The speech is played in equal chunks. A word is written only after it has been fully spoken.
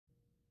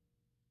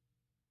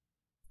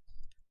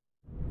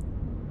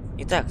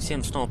Итак,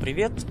 всем снова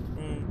привет.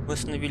 Мы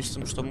остановились в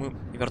том, что мы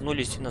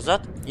вернулись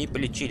назад и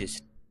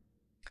полечились.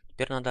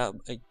 Теперь надо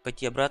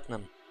пойти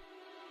обратно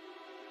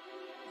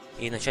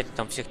и начать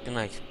там всех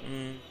пинать.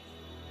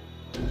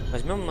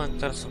 Возьмем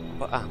материться.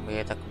 А,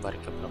 я и так в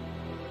барике брал.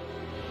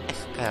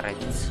 Какая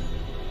разница?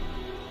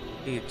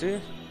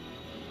 Ты.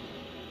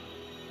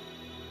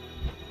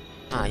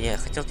 А, я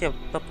хотел тебя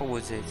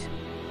попробовать взять.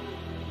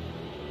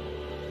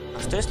 А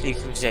что если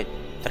их взять?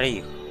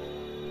 Троих?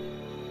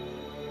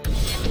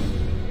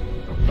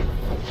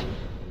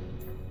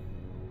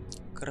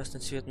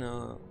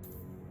 Красноцветная.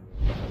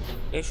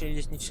 Я еще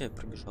здесь не все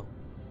пробежал.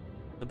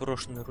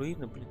 Заброшенные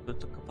руины, блин, тут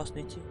так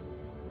опасно идти.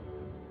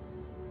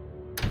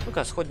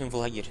 Ну-ка, сходим в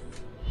лагерь.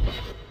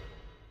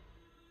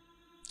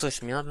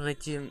 Точно, мне надо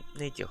найти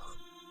этих.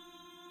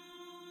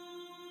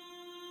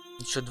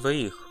 Еще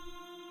двоих.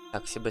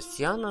 Так,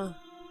 Себастьяна.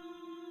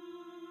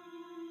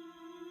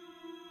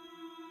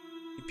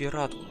 И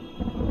пиратку.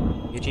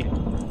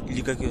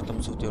 Или как ее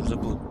там зовут, я уже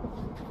забыл.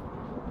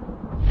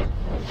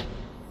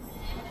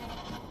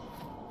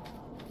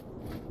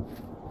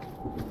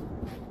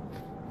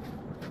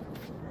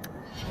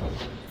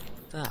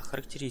 Так,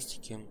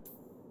 характеристики.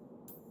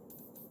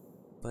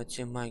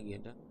 Пати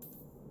магии, да?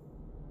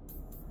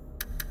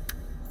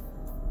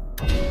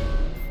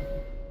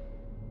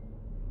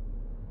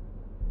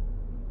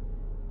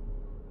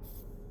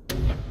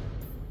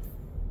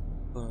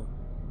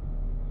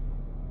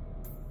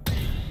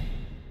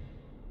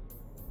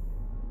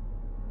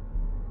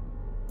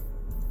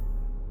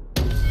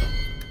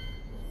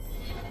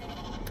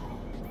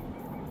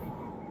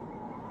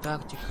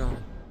 Тактика.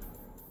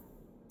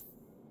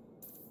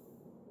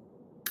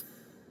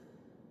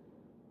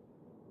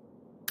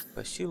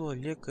 Сила,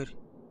 лекарь.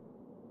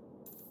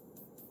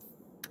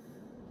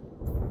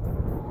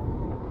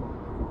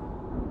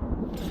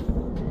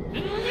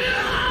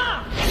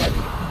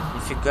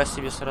 Нифига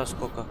себе, сразу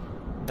сколько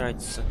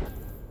тратится.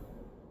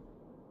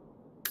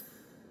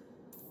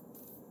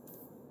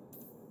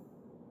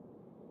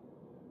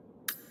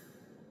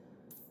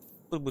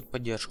 Тут будет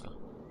поддержка.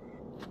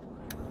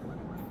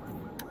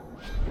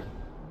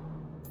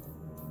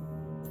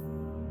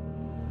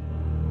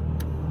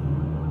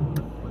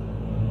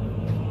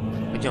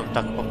 Пойдем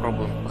так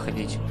попробуем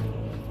походить.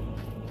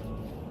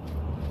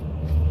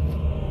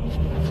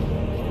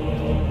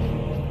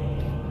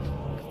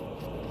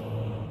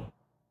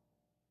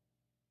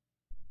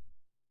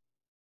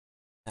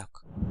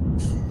 Так.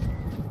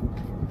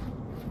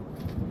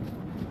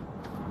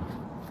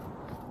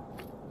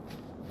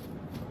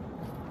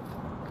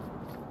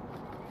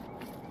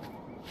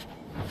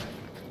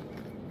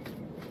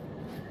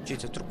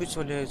 Чьи-то трупы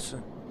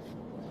валяются.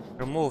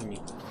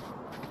 Храмовник.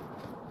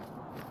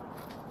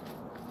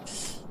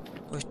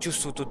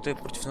 Чувствую, тут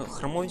против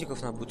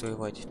храмовников надо будет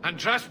воевать.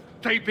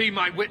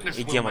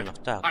 И демонов,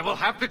 так. I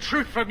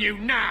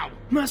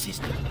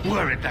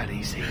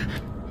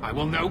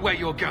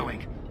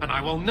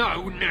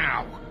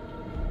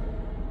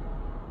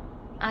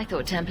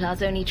thought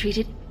Templars only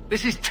treated...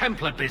 This is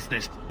Templar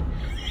business.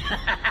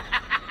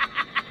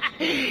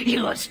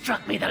 You have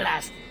struck me the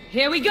last.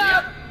 Here we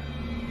go!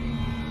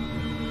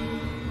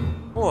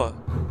 О,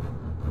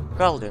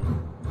 Калден.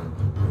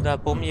 Да,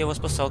 помню, я его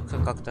спасал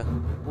как-то.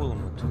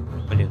 Улмут,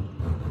 блин.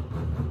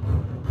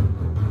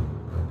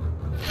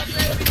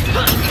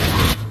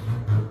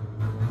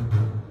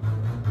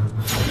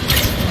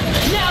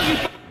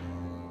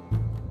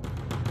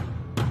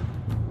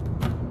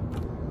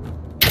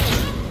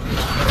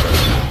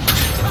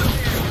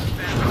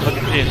 Вот,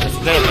 блин,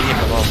 нафига это не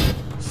попал?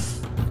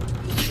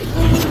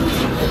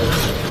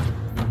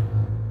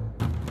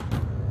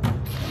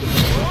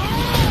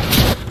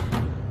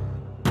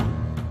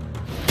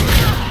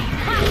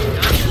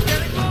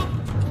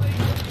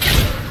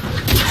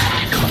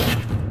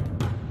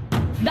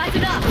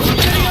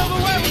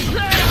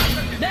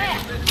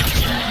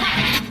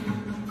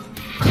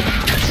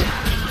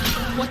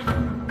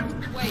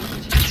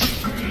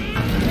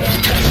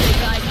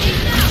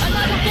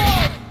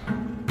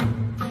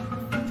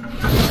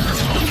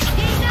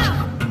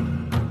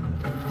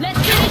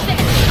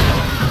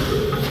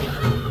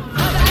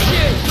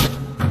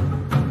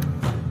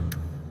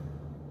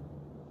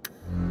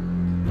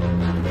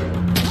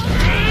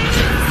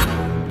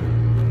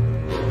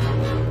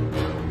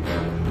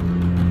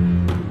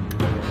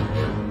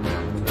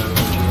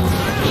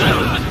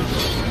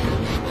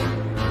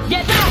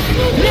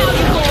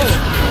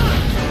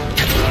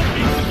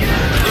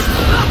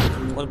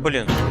 Вот,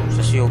 блин,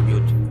 сейчас ее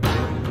убьют.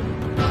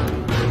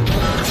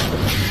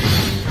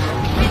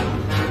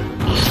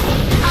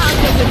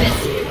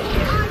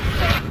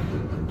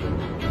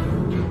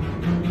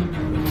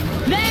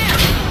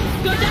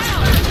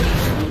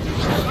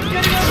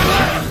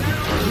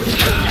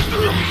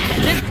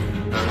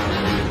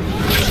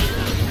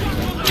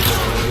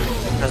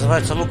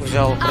 Называется, лук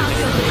взял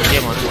против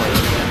демонов.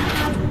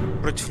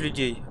 Против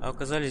людей, а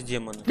оказались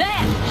демоны.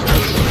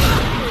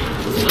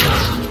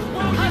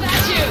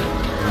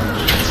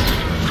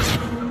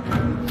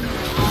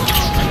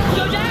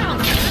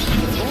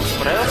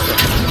 Справился?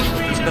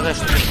 Не сказать,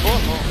 что легко,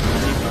 но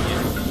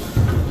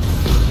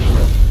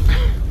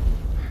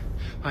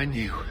I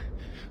knew.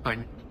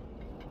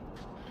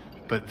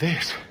 But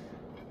this...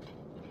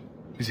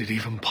 Is it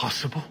even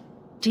possible?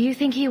 Do you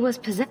think he was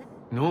possessed?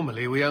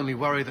 Normally, we only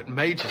worry that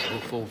mages will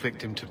fall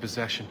victim to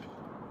possession.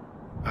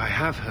 I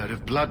have heard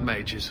of blood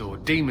mages or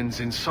demons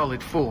in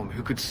solid form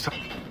who could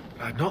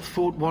I'd not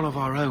thought one of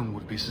our own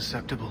would be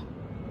susceptible.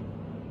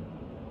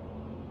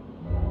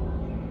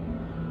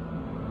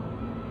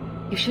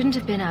 You shouldn't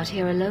have been out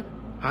here alone.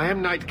 I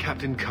am Knight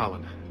Captain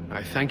Cullen.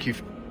 I thank you.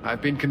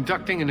 I've been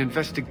conducting an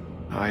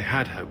I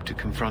had hoped to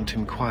confront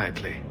him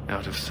quietly,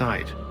 out of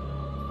sight.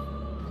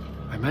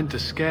 I meant to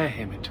scare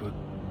him into a...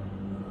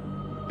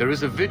 There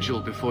is a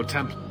vigil before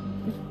Temple.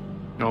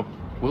 No,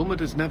 Wilmot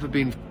has never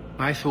been...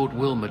 I thought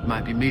Wilmot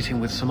might be meeting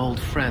with some old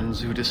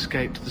friends who'd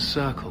escaped the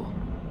Circle.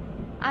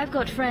 I've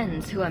got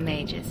friends who are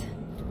mages.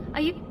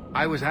 Are you...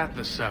 I was at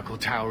the Circle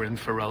Tower in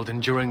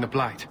Ferelden during the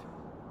Blight.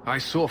 I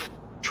saw...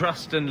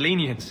 Trust and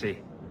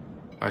leniency.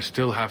 I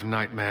still have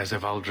nightmares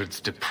of Uldred's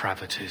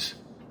depravities.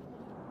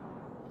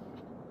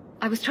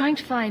 I was trying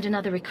to find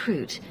another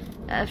recruit.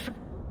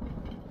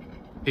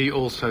 He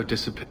also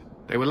disappeared.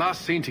 They were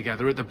last seen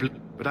together at the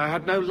but I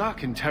had no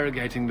luck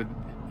interrogating the,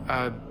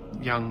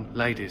 young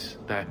ladies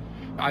there.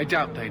 I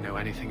doubt they know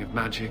anything of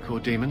magic or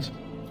demons.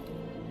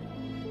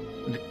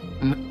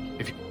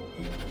 If you...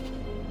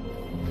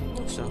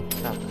 Ну все,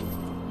 так.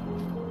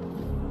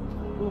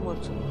 Ну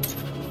вот.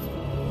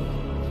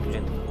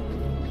 Блин.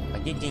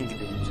 Одни деньги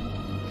дают.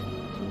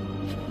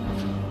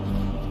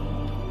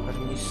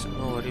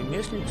 Снова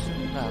ремесленница.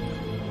 Так.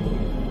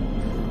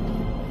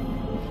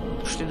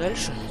 Пошли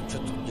дальше. Что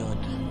тут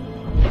делать-то?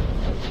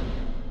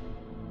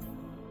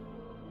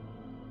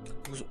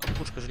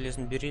 Пушка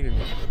железной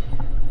бериллины.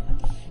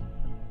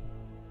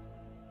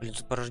 Блин,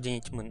 тут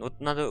порождение тьмы. Вот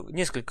надо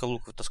несколько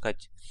луков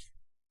таскать.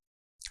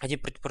 Один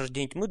против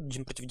порождения тьмы,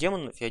 один против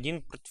демонов и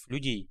один против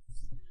людей.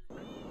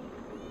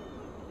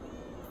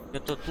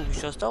 Этот лук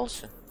еще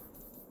остался?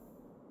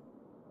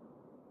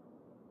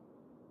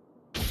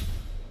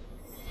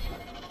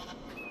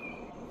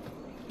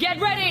 Get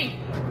ready!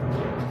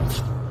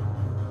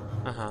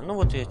 Ага, ну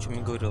вот я о чем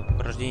и говорил.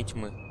 Порождение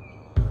тьмы.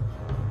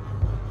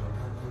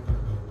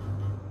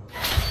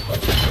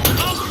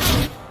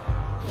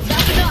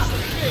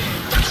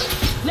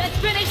 Let's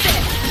finish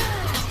this!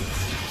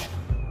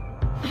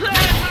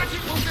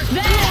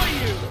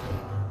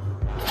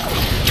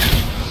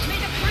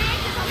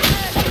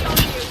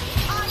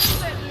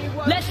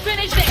 Let's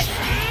finish this!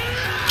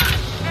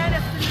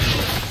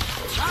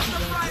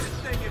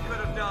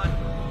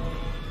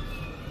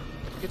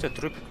 Где-то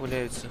трупик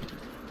валяется.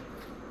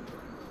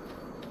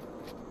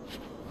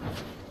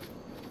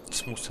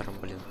 С мусором,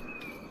 блин.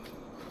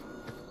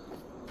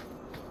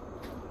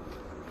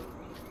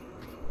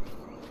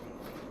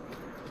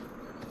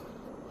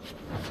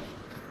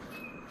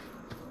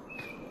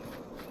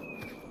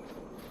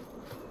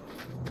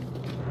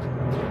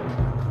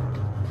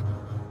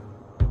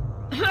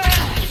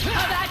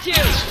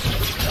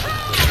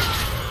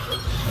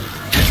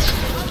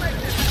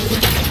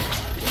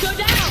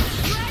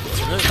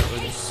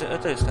 С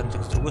этой стороны,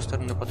 так с другой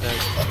стороны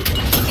нападают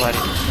твари.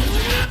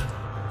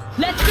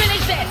 Let's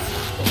finish this!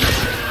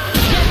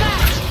 Get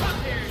back!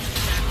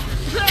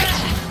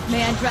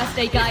 May I trust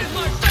a guide?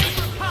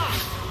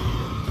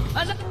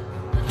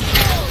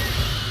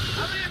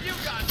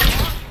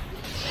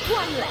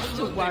 One less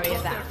to worry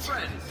about.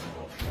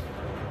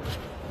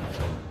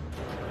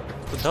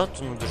 Куда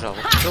вот он убежал?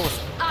 Вот кто вас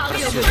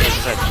просил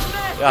бежать?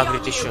 А,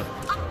 говорит, еще. May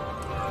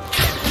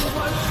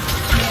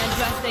I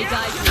trust a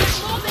guide?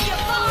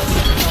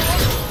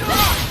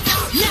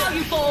 Now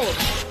you fall!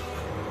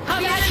 How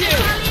about you?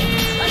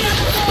 Another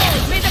fall!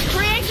 May the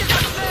creators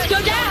go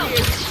down!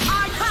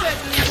 I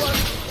certainly won't!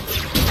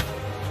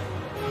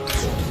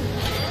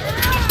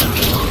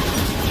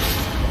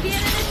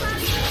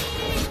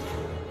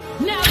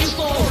 Now you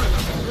fall!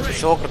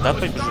 Еще окр, да,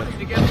 прибежит?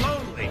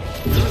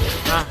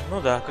 А,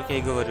 ну да, как я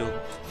и говорил.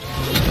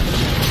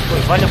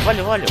 Ой, валим,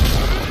 валим, валим!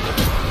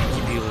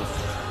 Дебилы.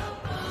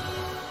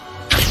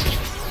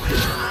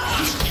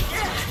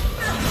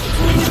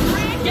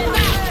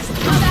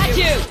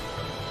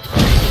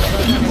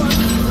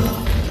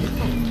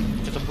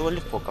 Что-то было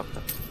легко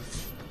как-то.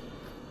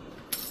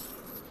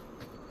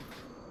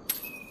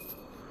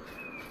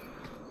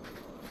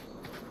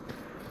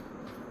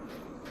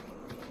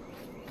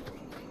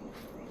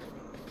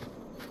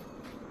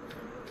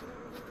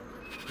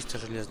 Чисто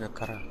железная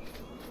кора.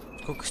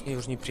 Сколько с ней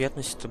уже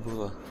неприятностей-то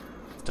было.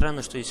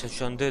 Странно, что здесь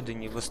еще андеды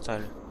не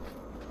восстали.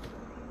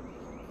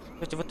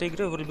 Кстати, в этой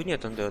игре вроде бы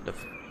нет андедов.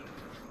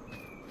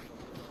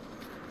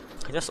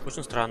 Хотя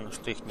очень странно,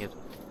 что их нет.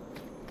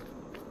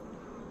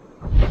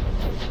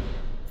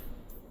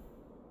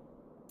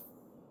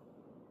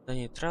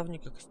 Здание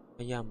травника,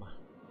 яма.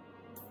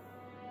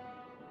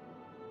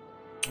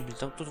 Блин,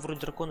 там тут вроде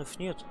драконов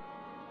нет.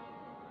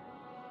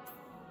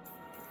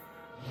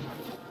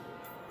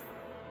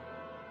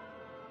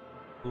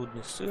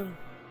 Блудный сын.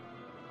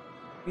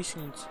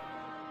 Висельница.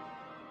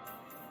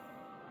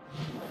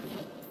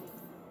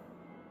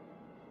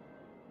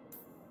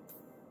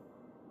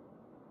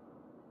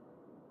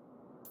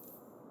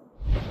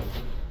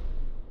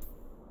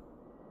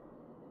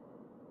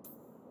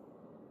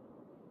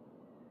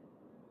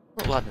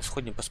 Ладно,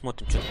 сходим,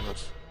 посмотрим, что у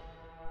нас.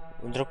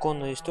 У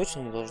дракона есть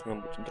точно не должно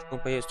быть. Дракон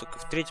появится только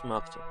в 3-м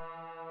акте.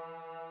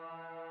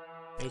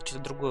 Или что-то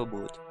другое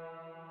будет.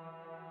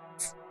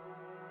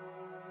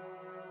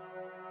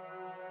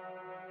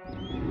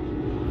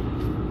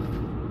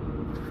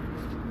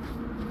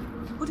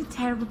 What a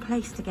terrible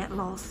place to get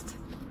lost.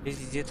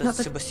 Здесь где-то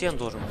Себастьян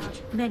должен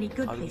быть. Many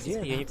good А places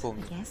где? for Я не that,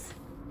 помню. I guess.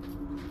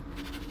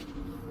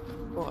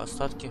 О,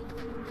 остатки.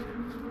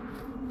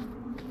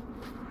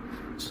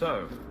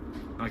 So,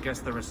 I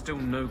guess there are still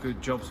no good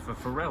jobs for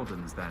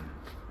Ferelden's then.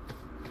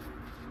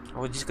 А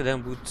вот здесь когда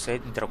будет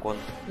стоять дракон.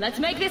 Let's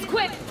make this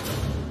quick.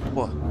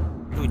 О,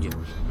 люди.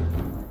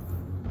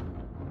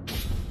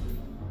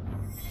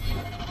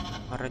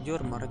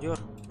 Мародер, мародер.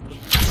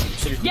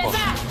 Все Get легко.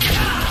 back.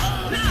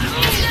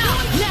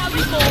 Now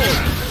you fall.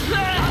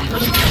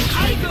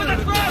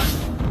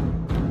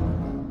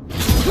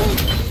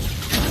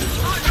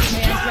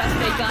 Hands rest,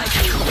 they guide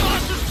you.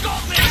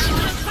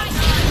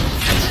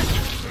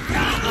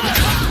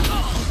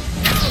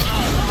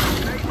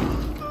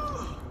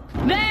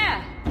 There.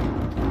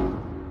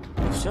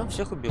 Все,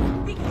 всех убил.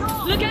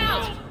 Look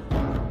out.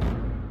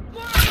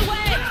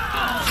 Away.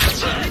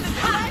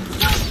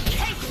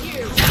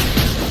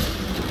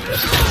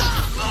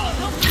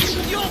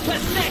 You're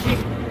pathetic.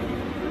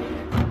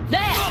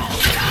 There.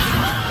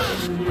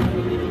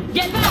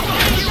 Get back.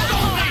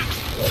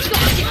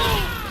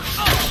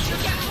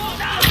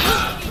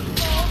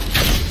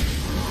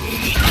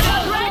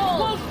 Red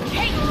will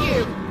take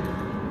you.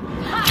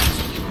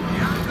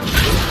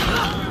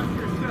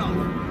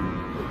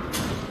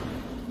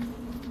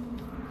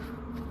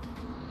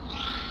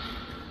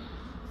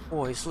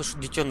 Ой, слышу,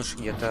 детеныши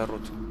где-то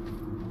орут.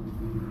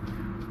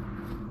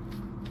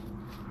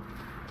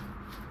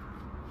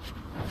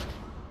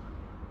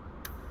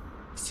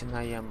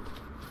 Стена ямы.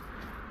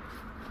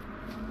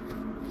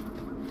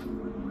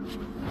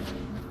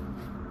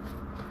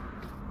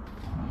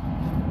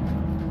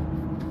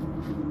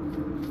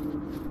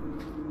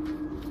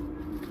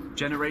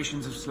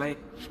 Generations of slaves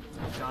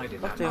died in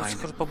that Как-то я mine.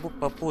 скажу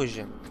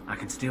попозже. I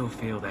can still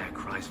feel their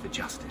cries for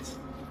justice.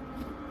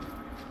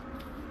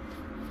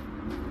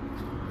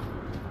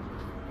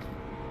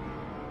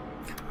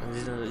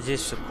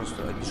 Здесь все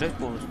просто обижать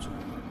полностью.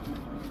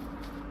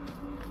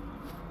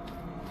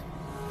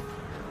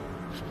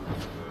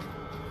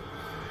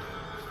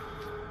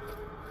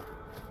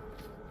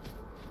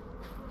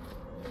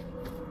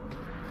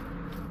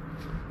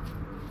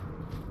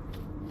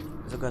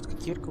 Загадка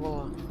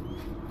Кирквала.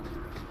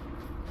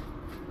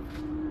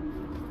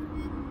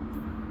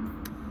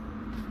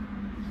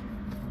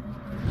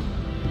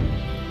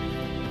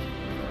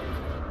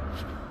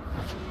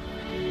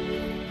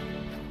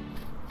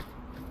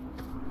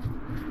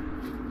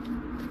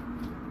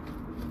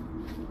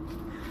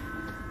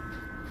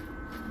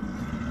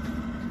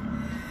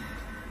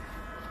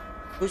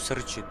 Пусть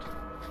рычит.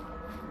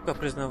 Ну-ка,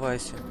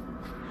 признавайся.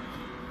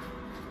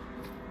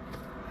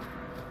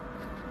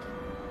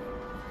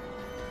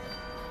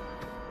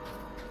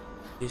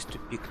 Здесь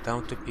тупик,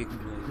 там тупик,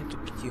 блин, не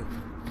тупики.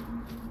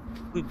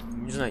 Вы,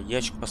 не знаю,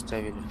 ящик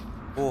поставили.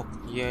 О,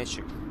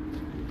 ящик.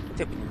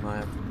 Это я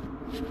понимаю.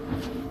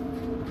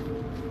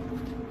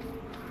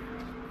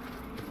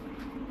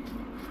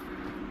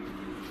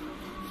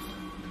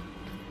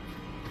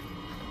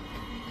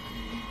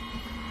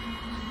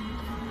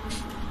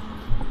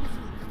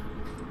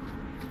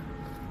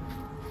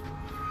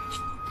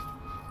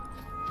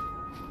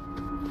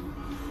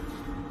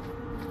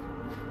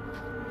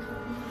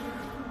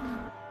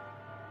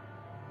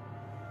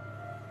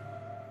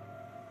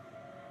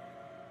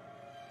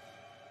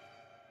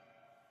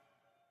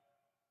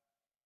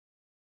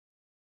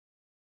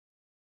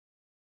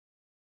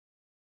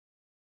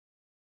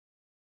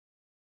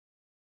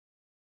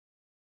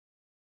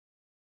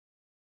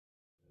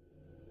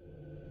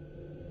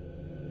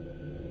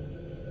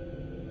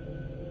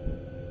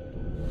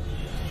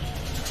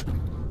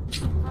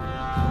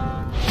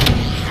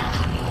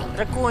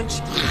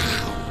 Дракончики.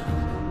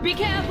 Be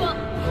careful.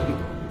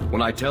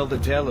 When I tell the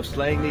tale of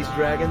slaying these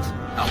dragons,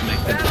 I'll make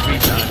them 3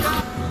 times.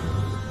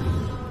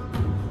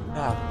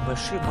 Да,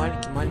 большие,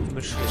 маленькие, маленькие,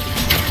 большие.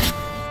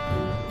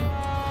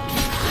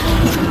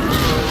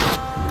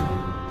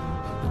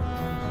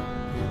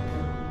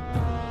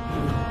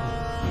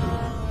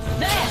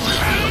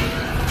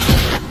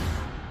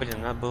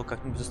 Блин, надо было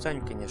как-нибудь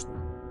заставить, конечно.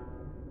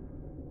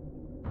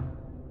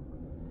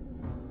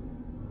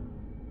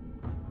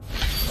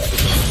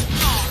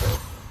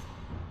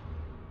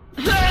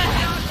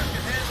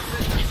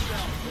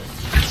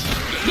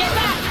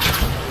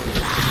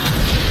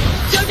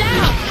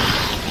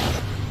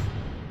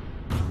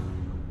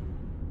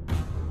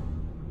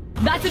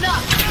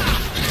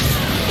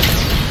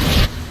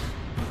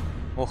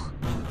 Ох,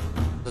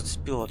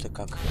 зацепило ты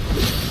как.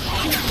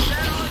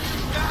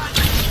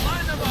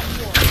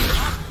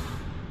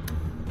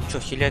 Чё,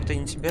 хилять ты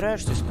не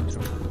собираешься, я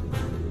смотрю?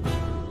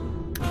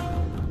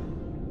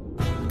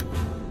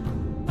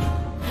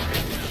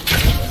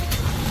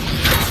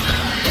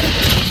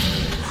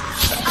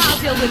 I'll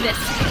deal with this.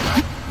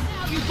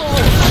 You fall.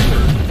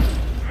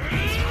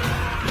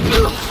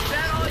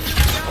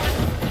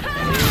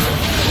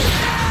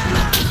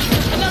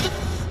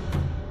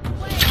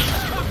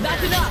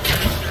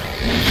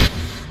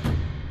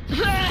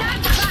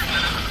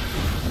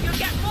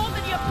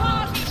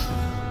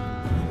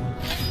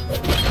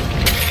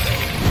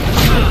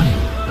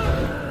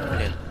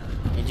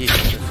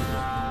 действие.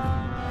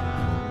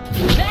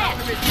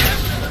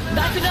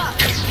 That's enough.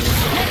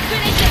 Let's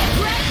finish it.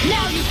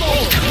 Now you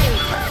fall.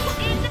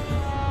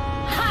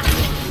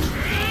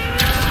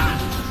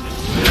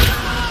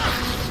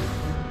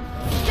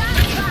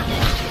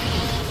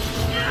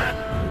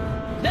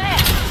 There.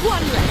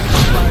 One less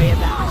to worry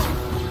about.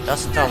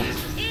 Достал.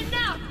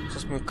 Со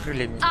своими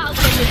крыльями. I'll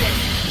deal with it.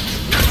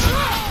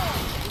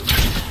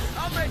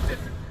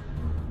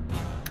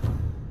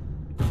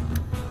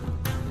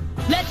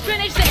 Let's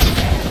finish this.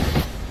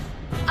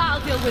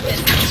 I'll deal with it.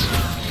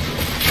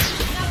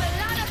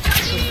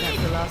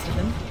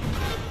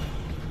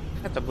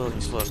 Это было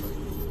несложно.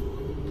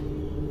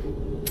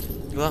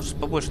 Главное,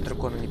 чтобы побольше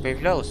дракона не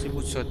появлялось, и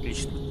будет все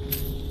отлично.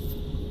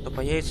 То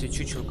появится и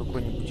чучело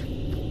какой-нибудь.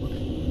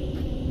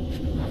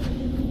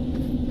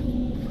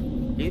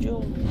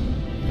 Берем.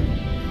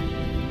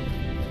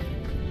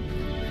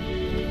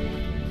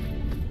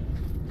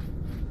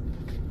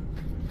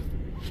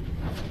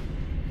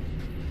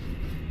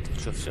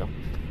 Что, все?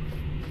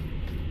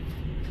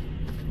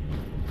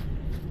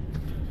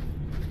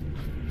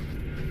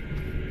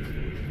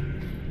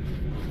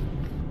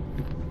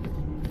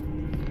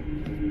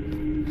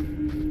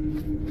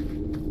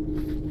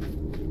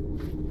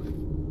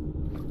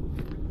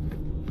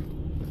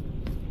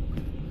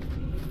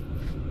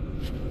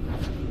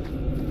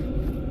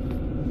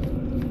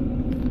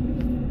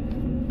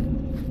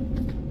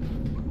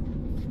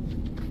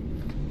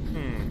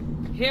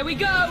 Here we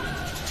go.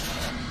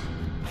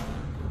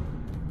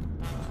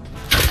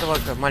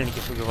 Давай-ка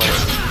маленьких убиваем.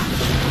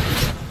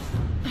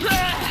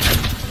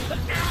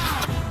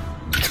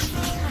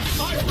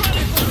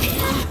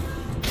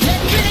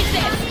 Let's finish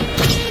this.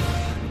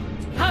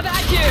 How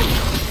about you?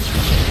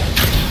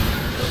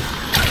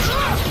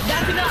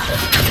 That's enough.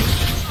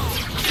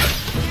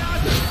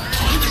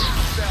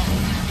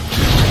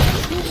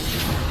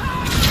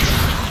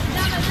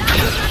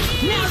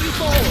 Now you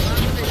fall.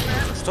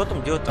 Что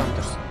там делает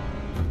Андерс?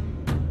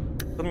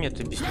 Кто мне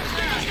это объяснит?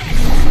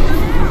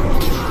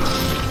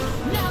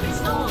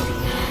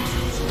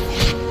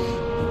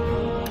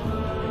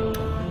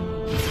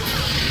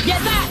 Get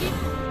back!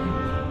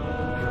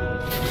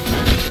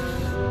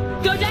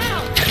 Go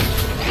down!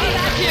 How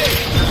about you?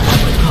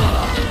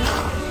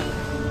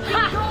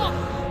 Ha!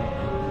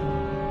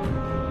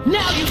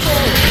 Now you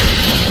fall!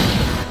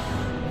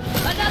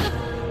 Another...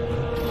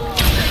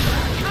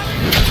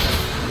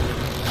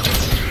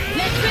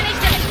 Let's finish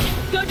this!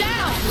 Go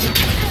down!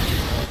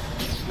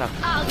 Так,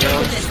 I'll я deal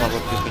with очень it. слабо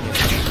бью,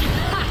 конечно.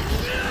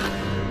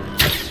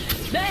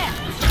 There!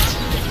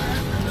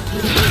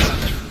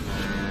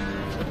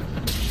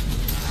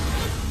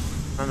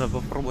 Надо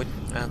попробовать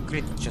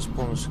крит сейчас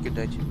полностью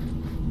кидать.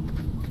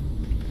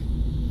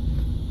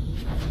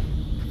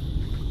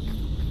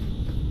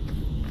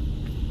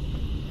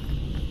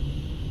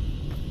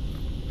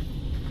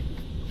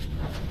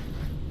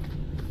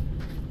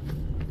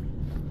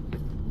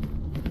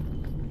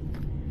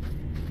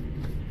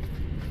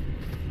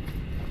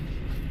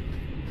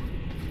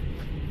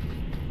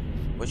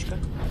 Бочка.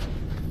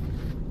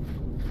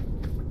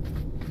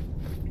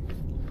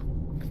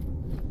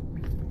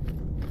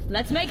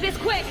 Let's make this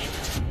quick!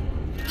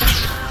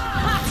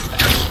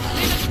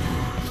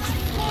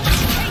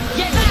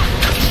 Get back!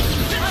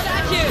 How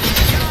about you?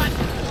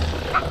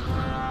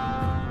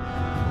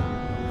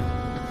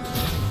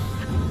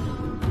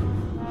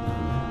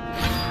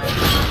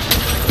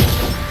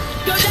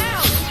 Go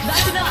down!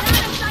 That's enough!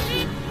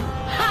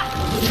 Ha!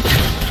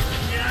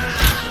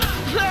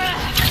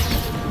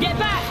 Get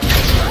back!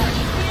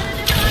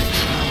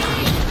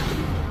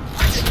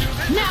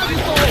 Now you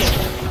fall!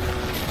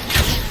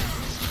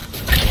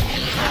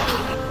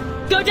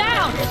 Go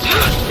down!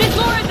 There's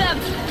more of them!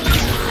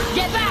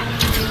 Get back!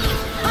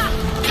 Ha!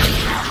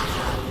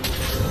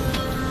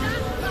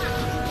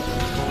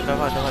 Ну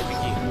давай, давай,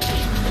 беги.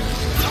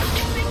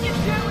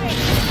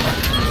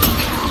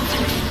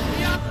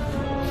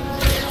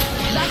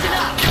 That's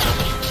enough!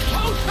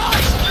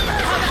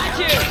 How about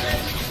you?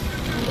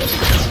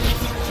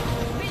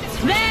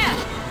 There!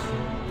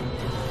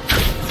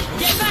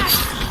 Get back!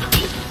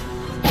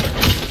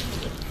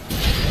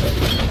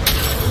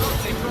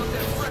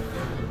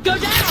 Go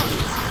down!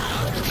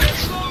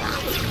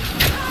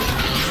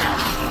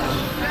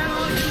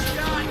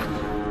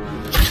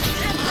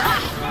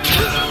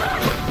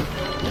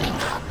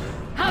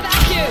 How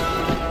about you?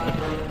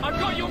 I've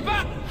got your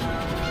back!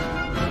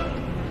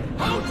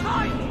 Hold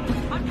tight!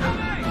 I'm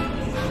coming!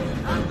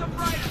 That's the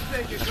brightest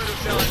thing you could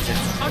have done!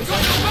 I've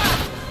got your back!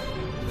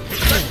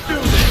 Let's do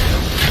this!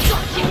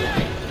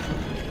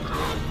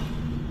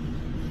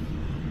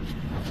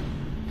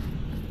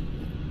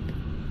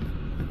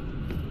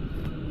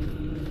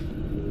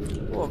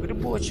 О,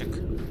 грибочек.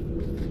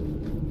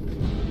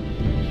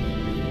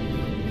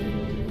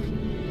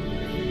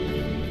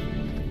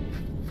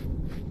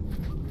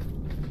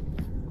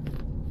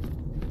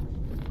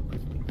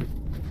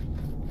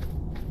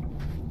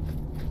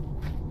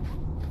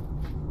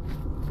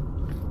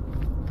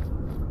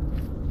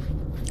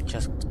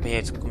 Сейчас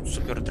появится какой-нибудь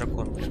супер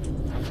дракон, блин.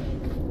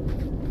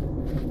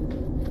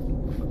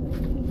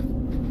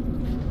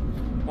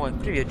 Ой,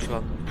 привет,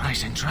 чувак.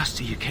 Nice and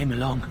trusty you came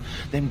along.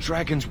 Them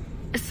dragons...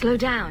 Slow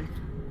down.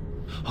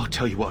 I'll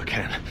tell you what I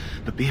can,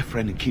 but be a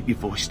friend and keep your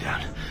voice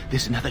down.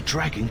 There's another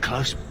dragon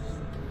close.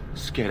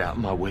 Scared out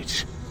of my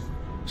wits.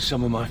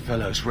 Some of my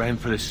fellows ran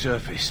for the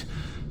surface.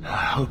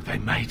 I hope they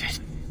made it.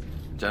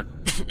 Don't...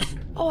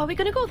 Oh, are we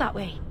gonna go that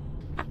way?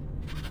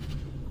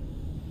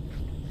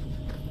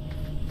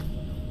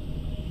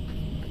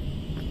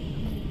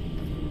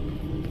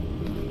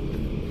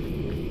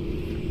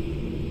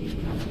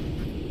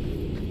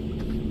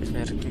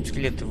 Наверное, какие-нибудь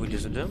скелеты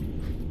вылезут, да?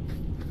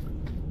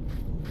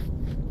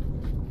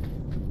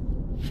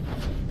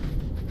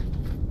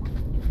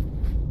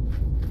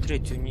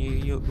 Смотрите,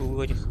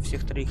 у этих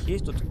всех троих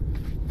есть тут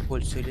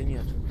кольца или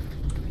нет?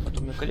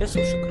 Потом у меня колеса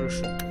выше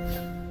крыши.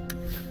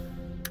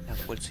 Так,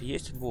 кольца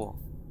есть? Во,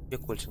 2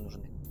 кольца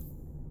нужны.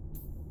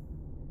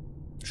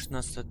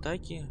 16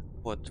 атаки.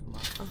 Вот,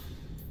 маха.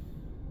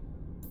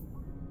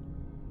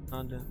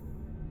 Надо.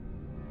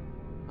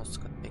 15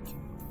 атаки.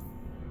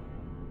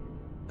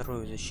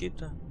 2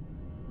 защита.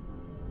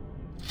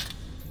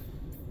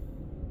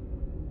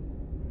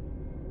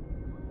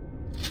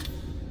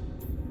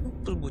 Ну,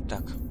 пусть будет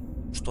так.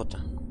 Что-то.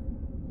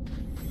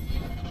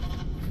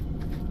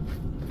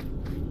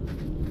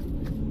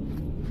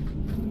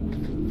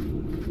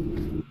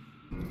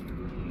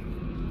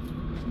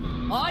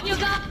 On you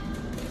go!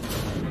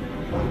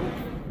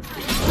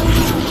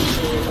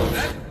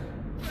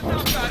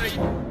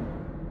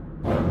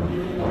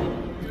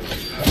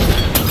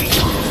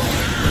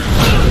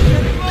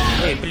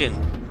 Эй, блин,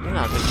 не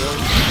надо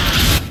делать.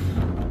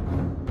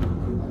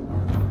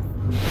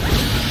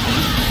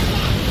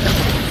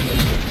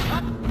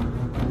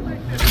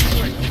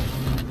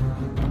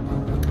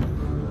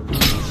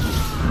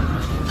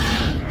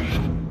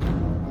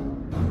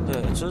 Да,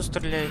 отсюда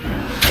стреляй.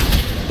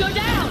 Go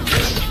down!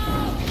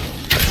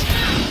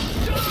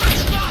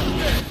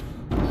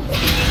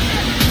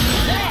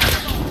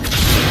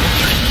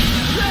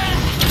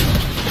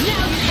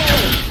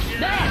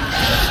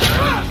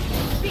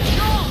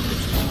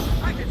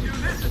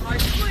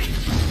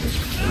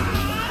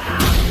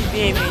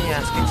 Бей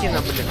меня,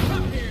 скотина, блин.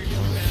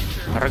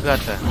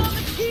 Рогатая.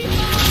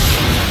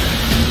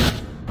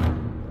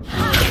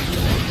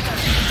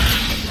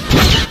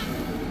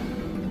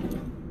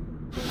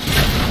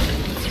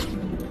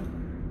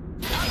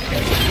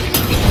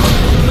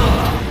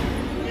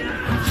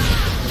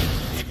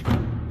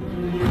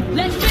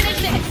 Let's finish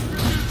this!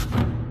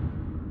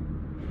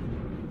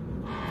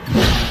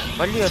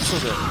 Вали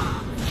отсюда.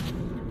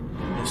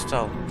 Не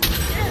встал.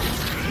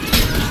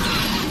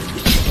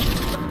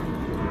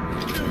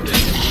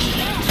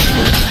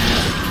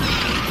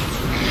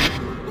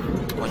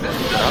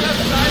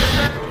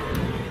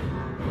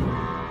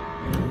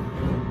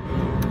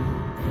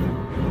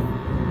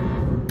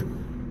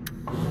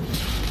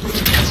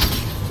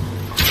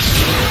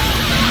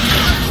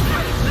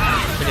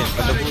 Блин,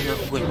 под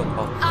огонь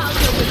попал. I'll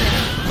deal with it.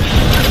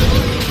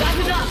 Wrap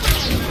it up!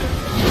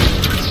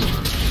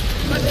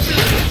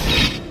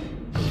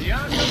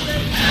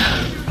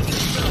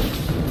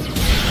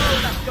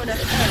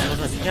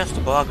 Нужно фигня,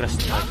 чтобы агро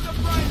снимать.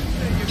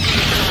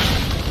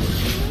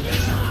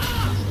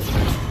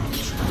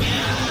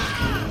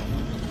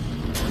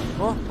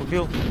 О,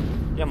 убил.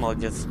 Я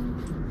молодец.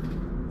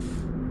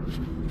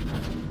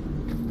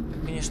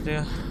 Конечно,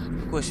 я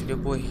такой себе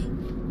бой.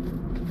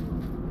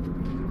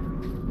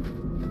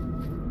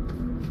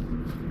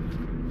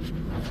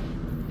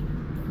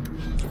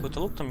 Какой-то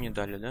лук там не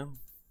дали, да?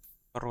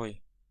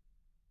 Порой.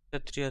 Это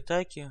 3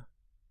 атаки.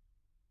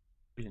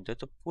 Блин, да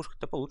эта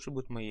пушка-то получше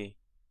будет моей.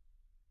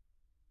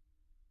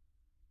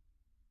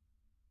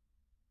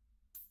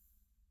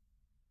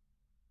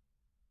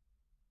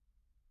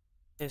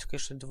 Есть,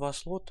 конечно, 2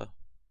 слота.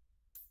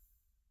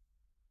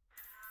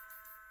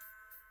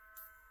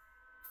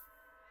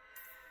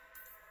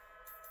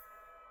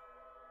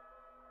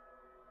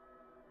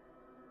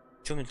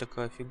 Чё мне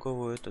такая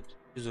фиговая этот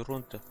из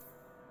урон-то?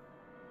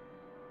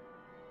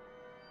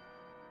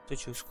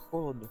 Устойчивость к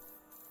холоду.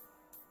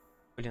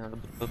 Блин, надо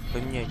будет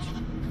поменять.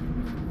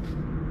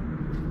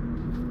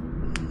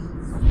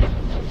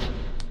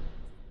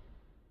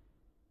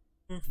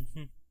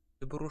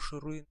 Заброшу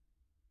руин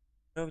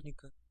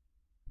травника.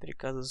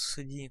 Приказа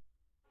засади.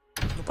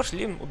 Ну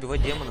пошли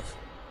убивать демонов.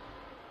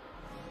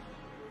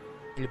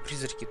 Или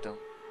призраки там.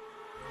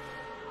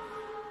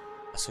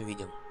 Сейчас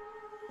увидим.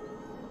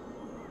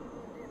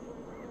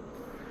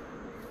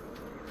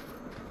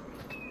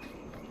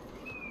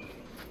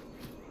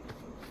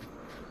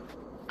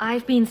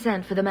 I've been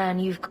sent for the man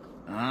you've...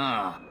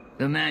 Ah,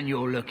 the man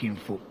you're looking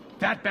for.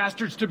 That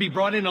bastard's to be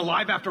brought in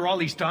alive after all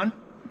he's done?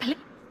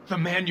 The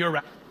man you're...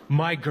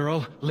 My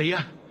girl,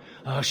 Leah?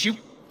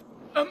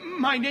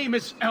 My name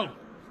is El.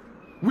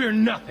 We're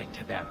nothing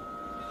to them.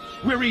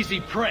 We're easy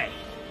prey.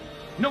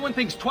 No one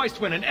thinks twice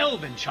when an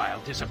elven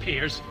child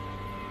disappears.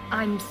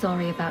 I'm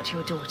sorry about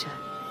your daughter,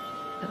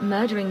 but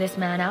murdering this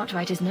man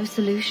outright is no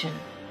solution.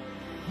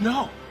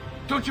 No!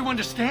 Don't you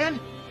understand?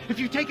 If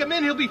you take him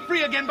in, he'll be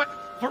free again, but...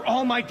 For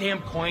all my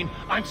damn coin,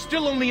 I'm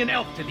still only an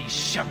elf to these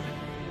shepherds.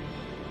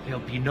 There'll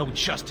be no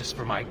justice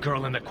for my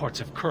girl in the courts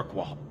of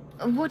Kirkwall.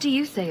 What do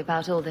you say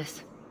about all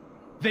this?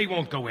 They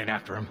won't go in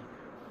after him.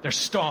 They're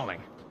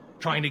stalling,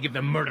 trying to give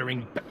the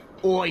murdering...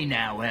 Oi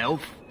now,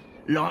 Elf.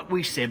 Like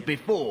we said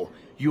before,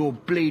 you're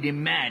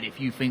bleeding mad if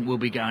you think we'll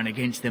be going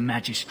against the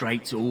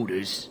magistrate's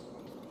orders.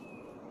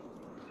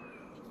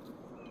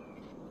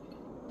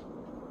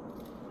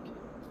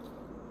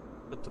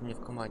 Кто-то мне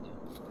в команде.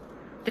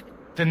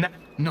 Then that...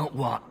 Not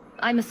what?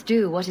 I must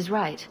do what is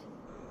right.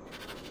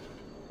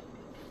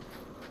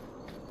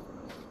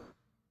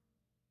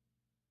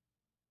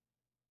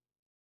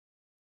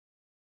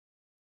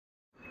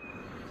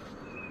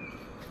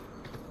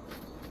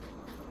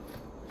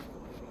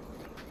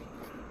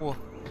 О!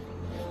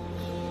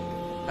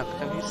 Так,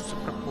 там вижу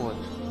проход.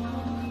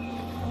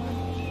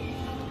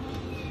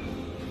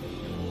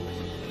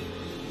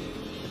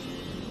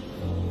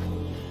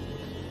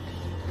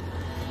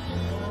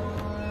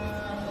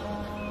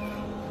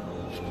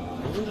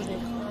 Лыжник.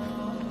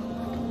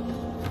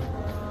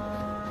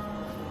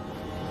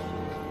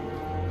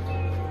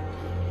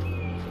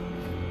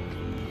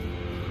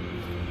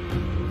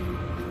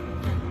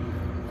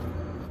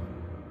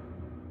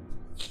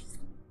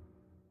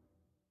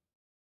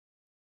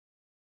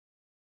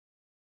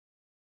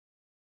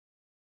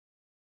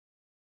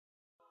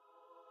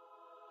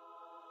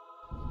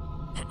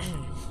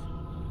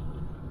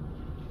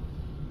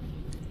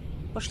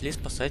 Пошли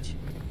спасать.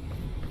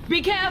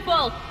 Be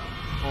careful!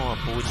 О,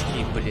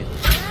 паучки, блин.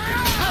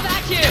 How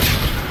about you?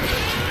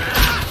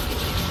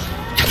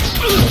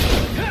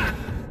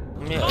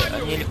 Мне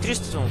они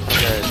электричеством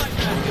управляют.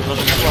 Мне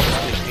должен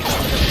слабость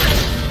электричества.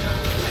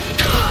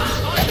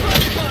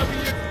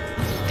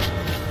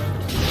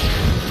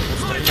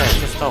 Стреляй,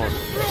 не стало.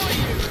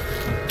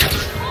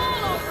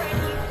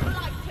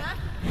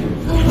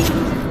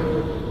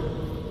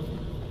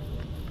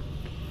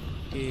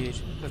 И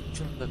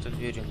что куда-то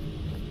дверью?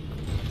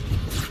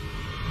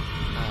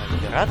 А,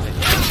 пираты?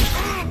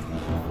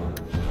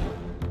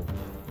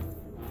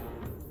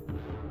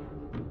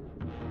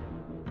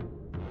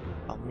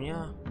 А у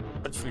меня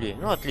портфелей.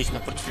 Ну отлично,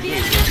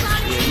 портфелей.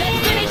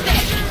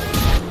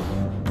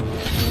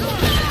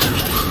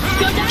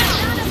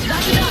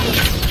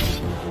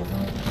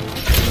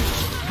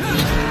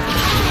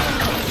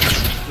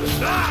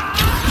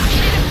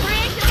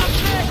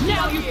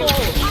 Now you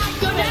fall!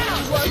 Go down!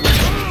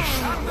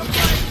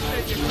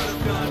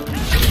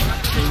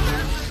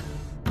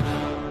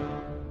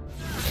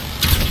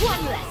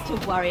 One less to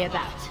worry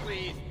about.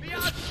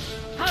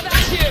 How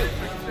about you?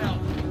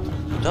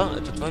 Куда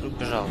эта тварь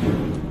убежала?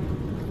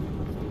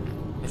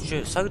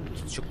 Еще сагрит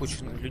еще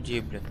куча людей,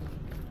 блин.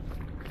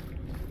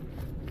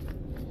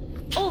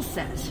 All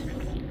set.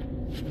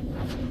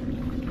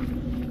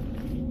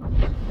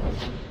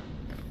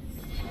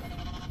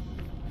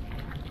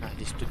 А,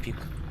 здесь тупик.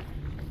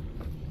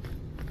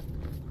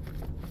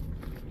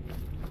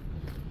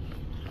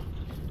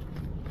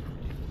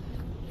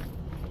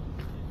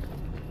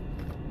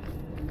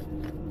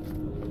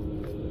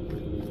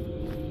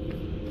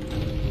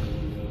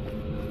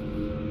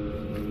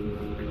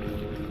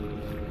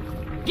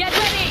 Get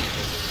ready!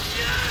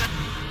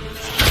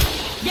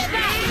 Get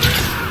back!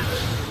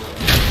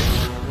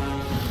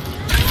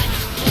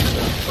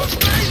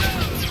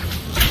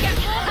 Get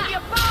all of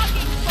your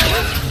bargains,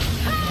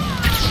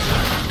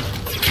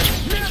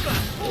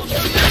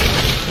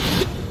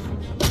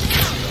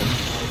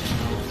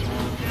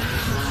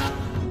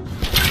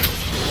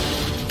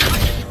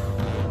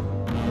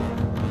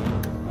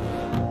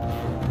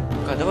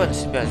 Ну-ка, давай на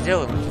себя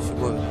сделаем эту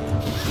фиговину.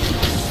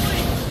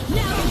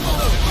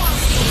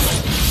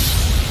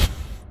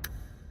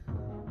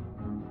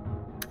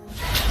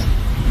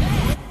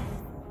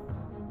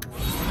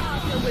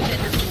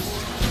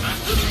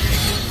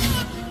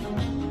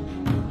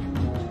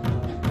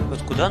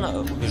 Вот куда она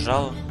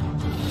убежала?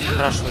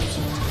 Спрашивается.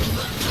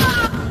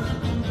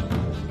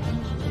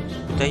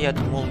 Куда я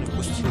эту молнию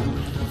пустил?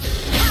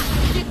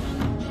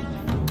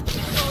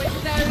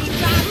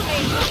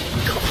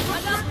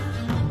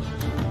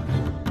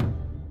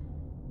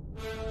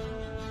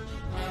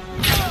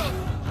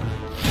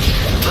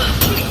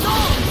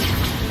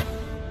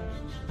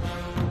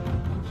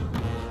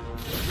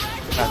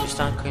 Да,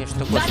 Бестан, конечно,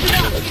 такой.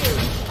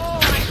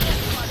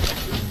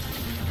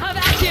 How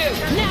about you?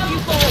 Now you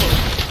fall!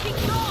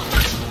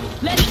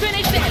 Let's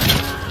finish this!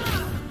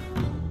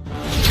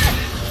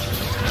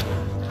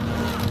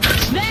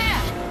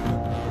 There!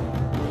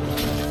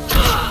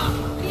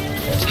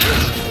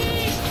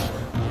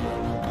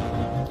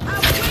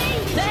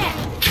 There!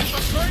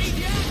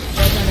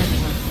 Well done,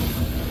 everyone.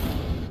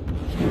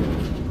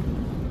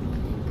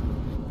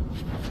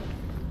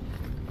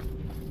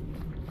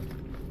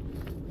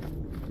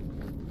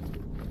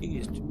 И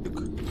есть тупик.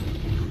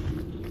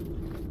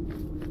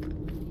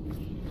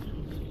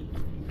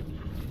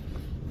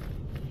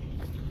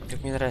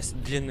 Как мне нравятся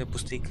длинные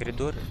пустые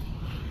коридоры.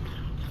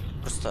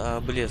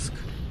 Просто блеск.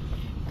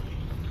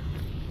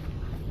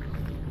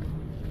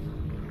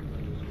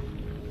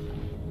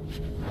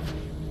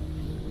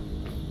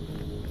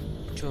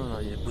 Что у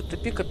нас здесь? Будет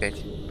тупик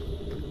опять?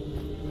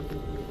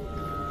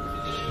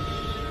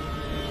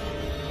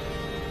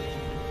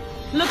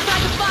 Looks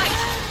like a fight.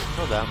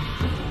 Ну да.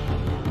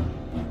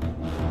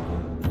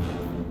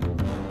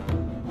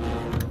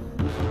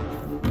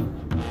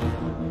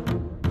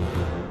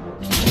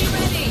 Be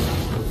ready.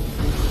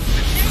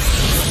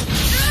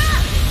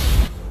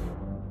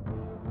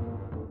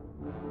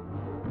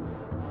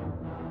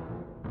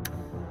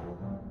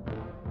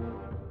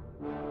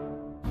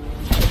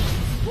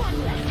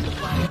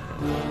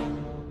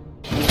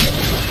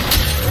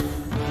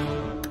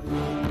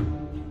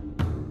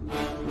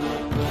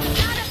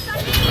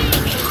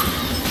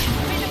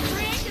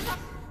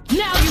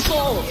 Now you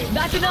fall.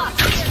 That's enough.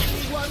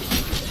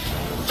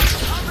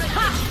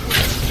 Ha!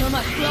 So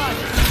much blood.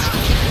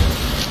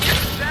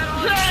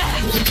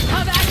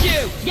 How about you?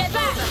 Get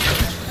back!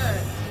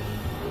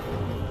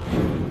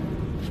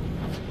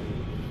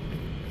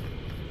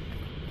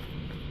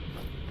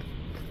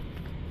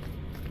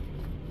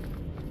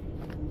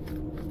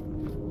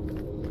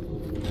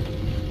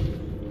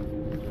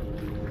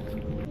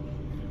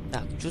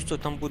 Так, чувствую,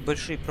 там будут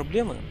большие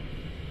проблемы.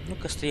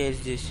 Ну-ка, стоять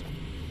здесь.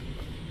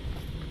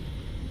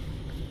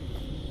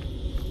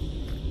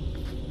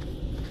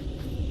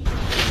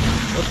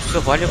 Вот, все,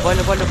 валим.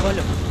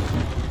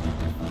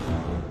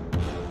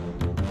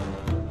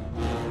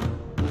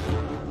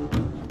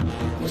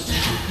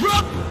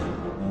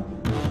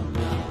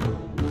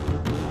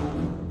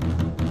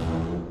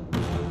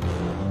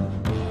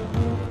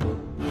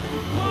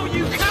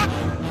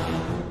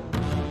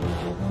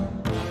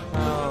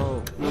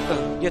 Ну-ка,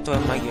 где твоя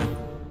магия?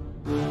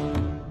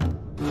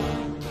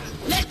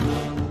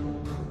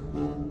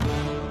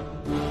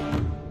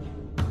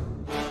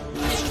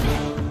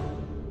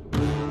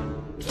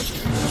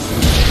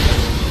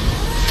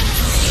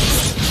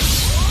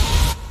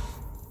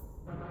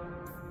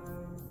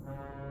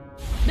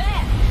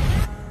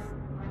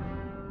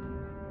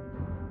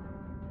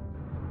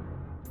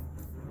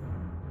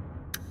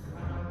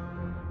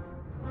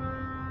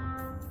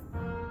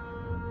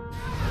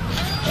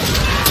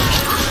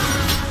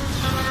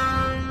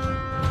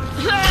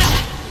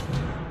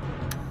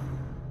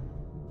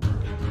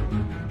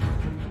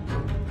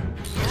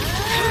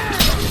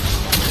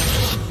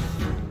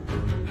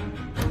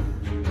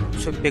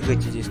 Все,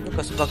 бегайте здесь.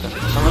 Ну-ка, собака,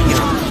 помоги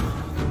нам.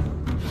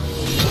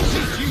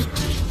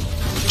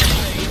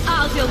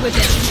 I'll deal with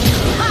it.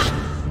 Ha!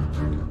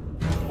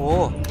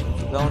 О,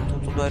 куда он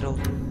тут ударил?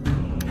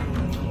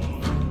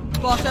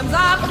 Bottoms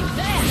up.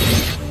 There.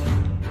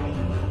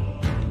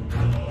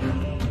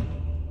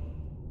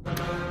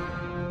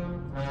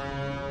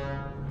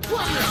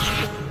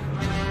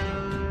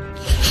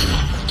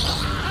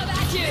 How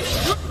about you?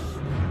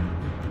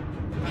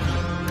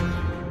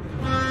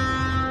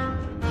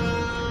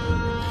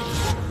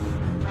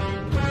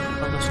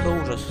 Просто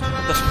ужас.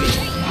 Ну-ка, спей.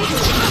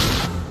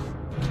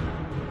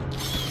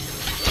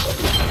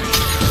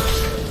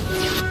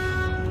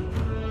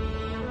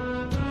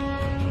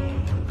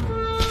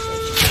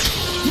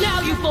 Now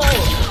you fall.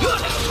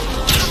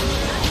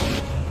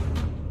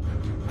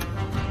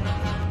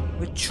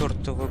 Вы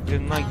чертова,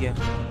 блин, магия.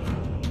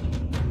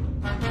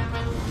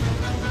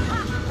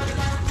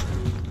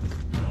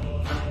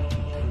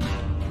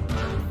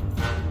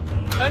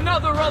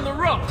 Another on the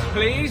rocks,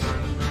 please.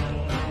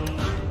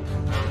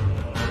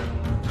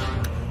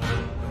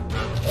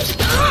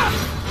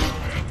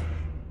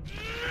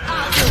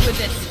 I'll deal with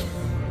this.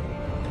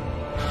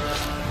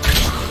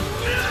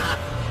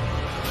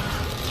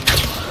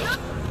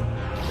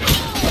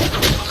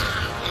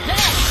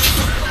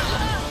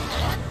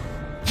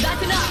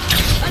 That's enough.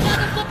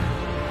 Another fall.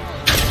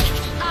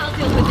 I'll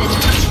deal with this.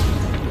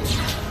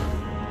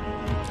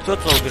 Кто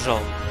туда убежал?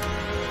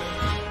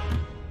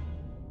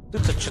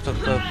 Ты-то что-то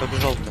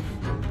побежал-то.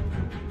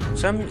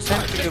 Сам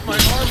тебе My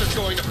arm is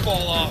going to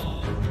fall off.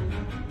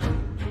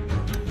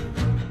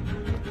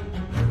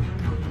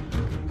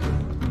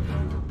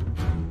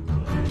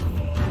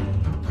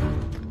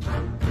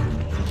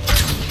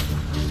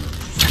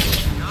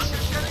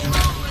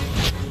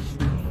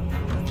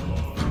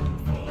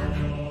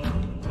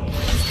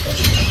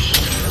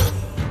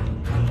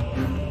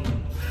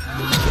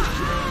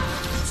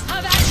 How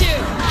about you?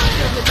 I'll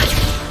deal with this.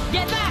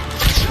 Get back.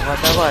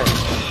 Давай.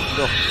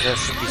 Лёх,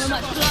 зашибись. So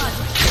much blood.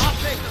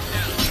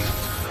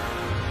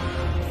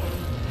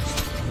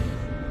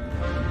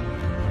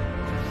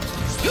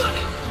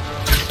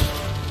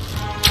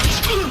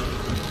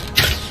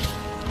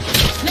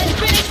 Let's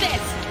finish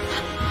this.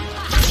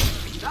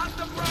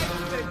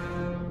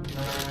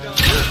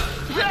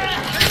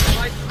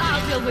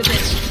 I'll deal with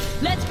it.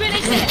 Let's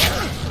finish this.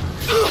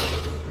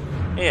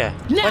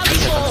 Хватит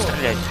меня там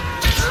стрелять.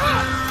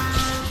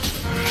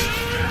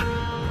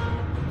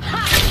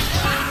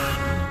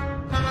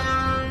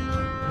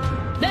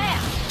 There.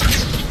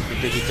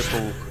 Ядовитый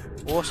паук.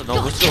 О, с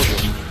одного выстрела.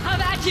 How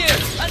about you?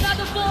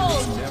 Another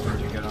fall. Never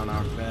to get on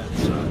our bed,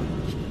 son.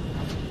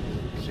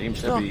 Seems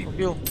Всё, to be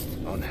убил.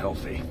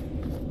 unhealthy.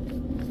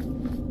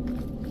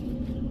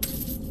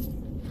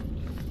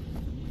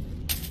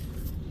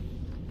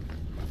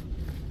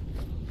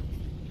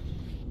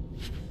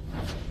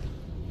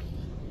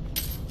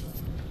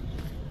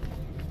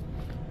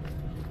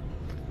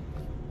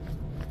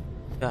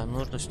 Да,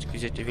 нужно все-таки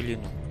взять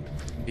Эвелину.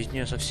 Без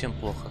нее совсем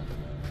плохо.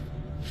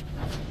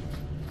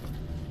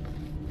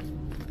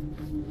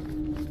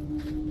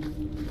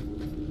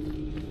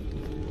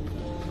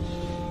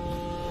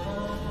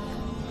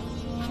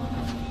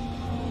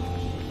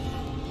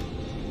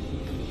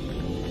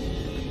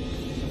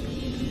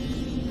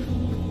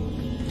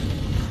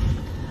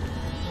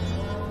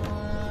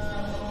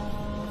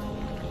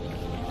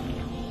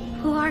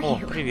 Who are О,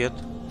 you? привет.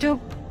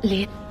 Don't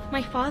leave.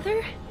 My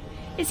father?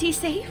 Is he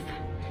safe?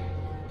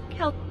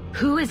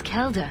 Who is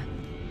Kelda?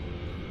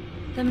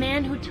 The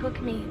man who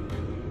took me.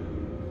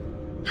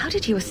 How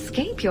did you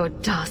escape your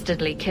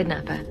dastardly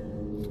kidnapper?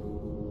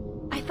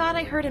 I thought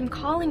I heard him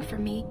calling for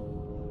me.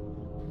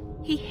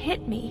 He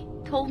hit me,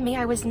 told me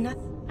I was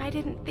nuts. I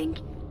didn't think.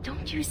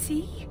 Don't you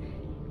see?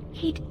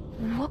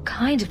 What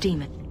kind of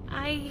demon?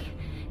 I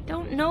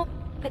don't know,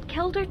 but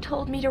Kelder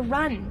told me to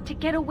run, to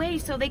get away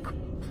so they could.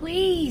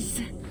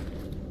 Please.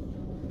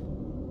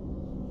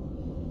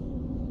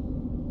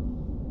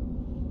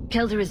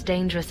 Kelder is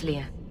dangerous,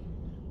 Leah.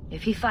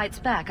 If he fights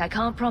back, I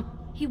can't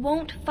He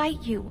won't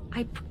fight you.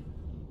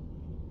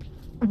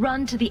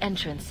 Run to the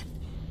entrance.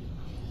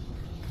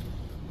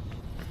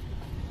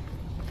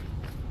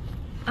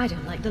 I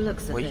don't like the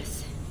looks of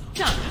this.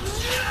 Jump!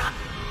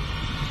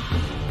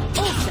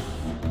 Also.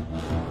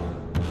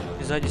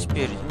 И сзади,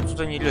 спереди. Ну, тут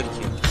они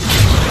легкие.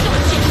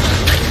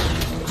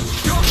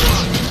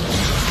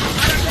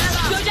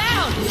 Go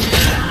down!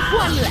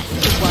 One less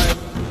to worry.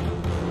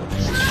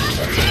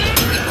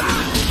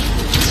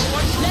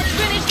 Let's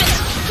finish this!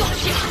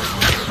 Gotcha!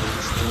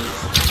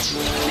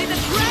 May the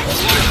threat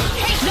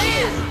take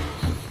there!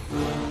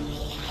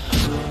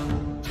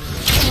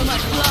 So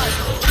much blood!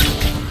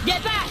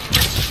 Get back!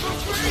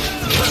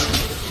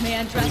 May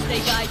I trust they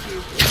guide you?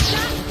 I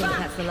think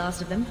that's the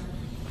last of them.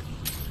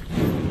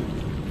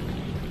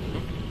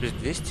 Плюс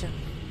 200.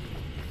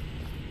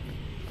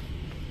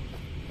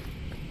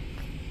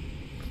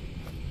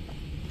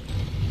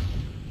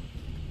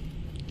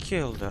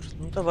 Келдер.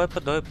 Ну давай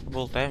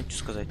поболтаем, что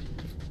сказать.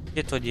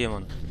 Где твой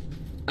демон?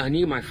 I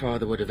knew my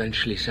father would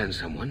eventually send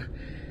someone.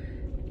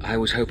 I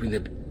was hoping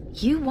that...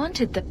 You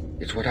wanted the...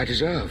 It's what I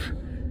deserve.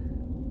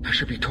 I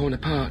should be torn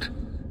apart,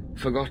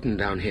 forgotten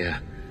down here,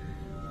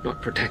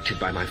 not protected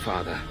by my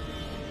father.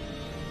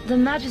 The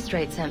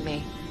magistrate sent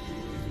me.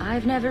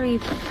 I've never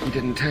even... He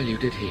didn't tell you,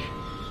 did he?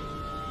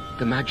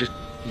 The magistrate...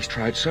 He's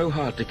tried so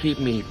hard to keep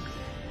me...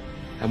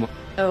 And...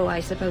 Oh, I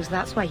suppose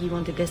that's why he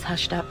wanted this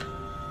hushed up.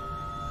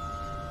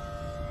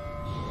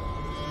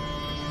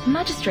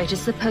 Magistrate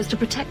is supposed to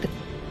protect the...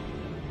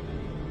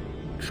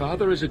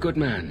 Father is a good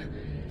man.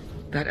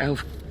 That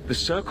elf... The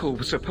Circle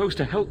was supposed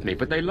to help me,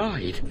 but they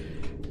lied.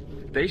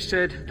 They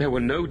said there were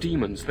no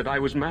demons, that I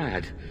was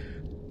mad.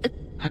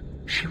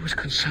 She was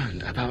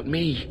concerned about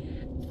me.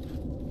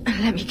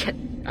 Let me get...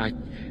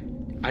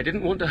 I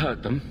didn't want to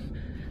hurt them.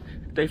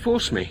 They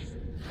forced me.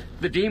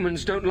 The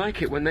demons don't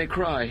like it when they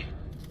cry.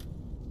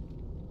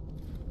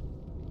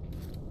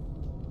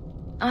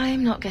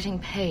 I'm not getting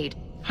paid.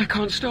 I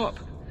can't stop.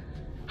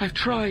 I've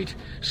tried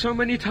so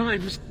many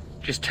times.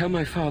 Just tell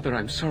my father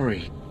I'm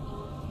sorry.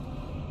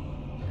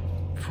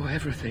 For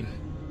everything.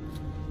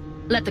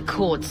 Let the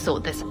court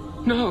sort this.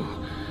 No!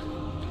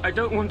 I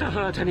don't want to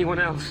hurt anyone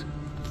else.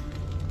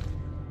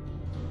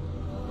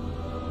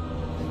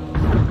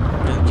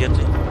 Где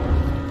ты?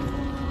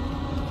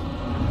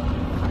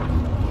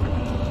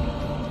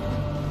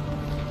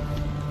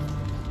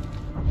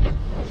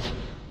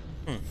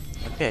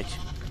 Опять.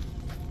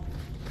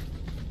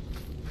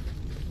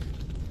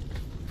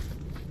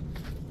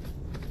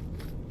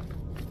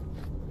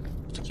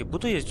 Все-таки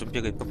буду ездить,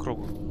 бегать по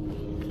кругу?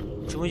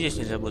 Почему здесь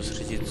нельзя будет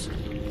сразиться?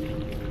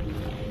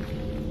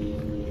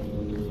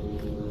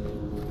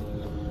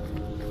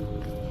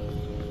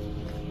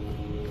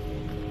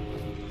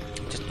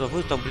 Сейчас туда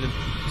будет, там, блин,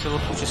 целая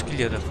куча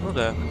скелетов. Ну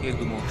да, как я и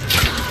думал.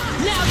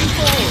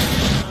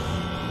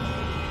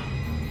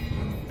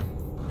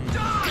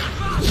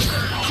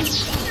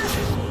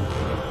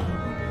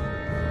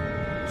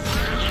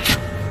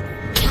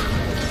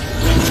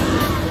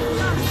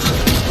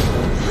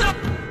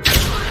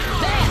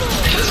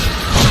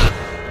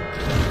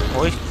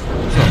 Ой, всё.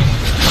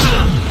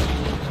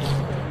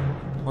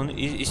 Он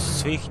из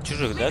своих и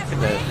чужих, да,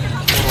 кидает?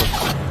 Урод.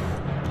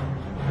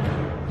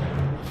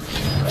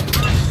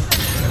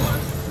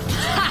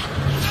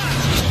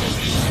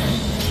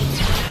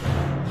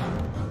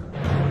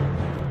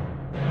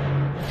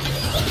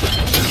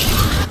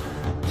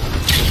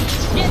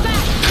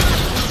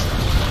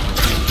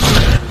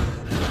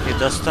 И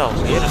достал,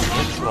 веришь,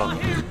 нет, чувак.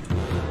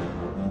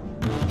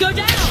 Go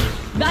down!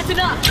 That's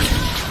enough!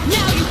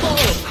 Now you fall!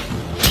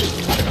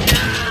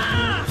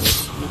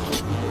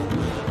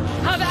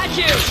 How about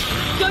you?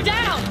 Go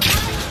down!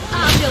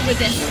 I'll deal with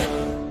this.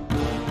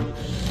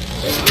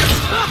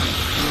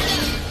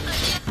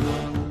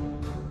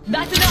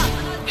 That's enough!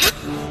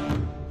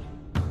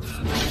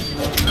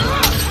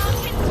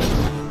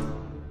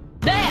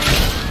 There!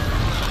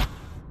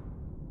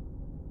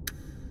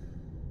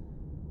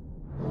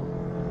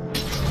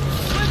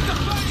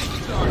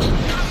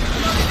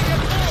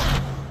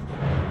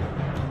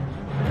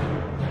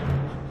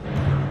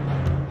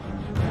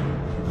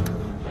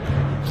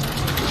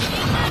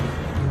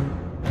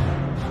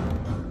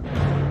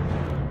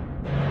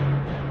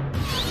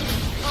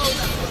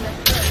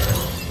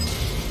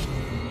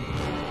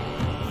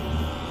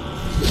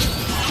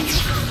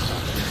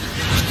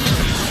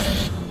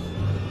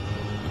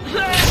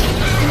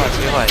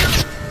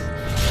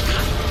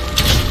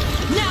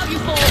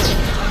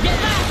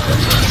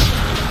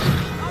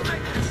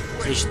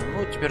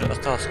 теперь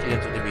осталось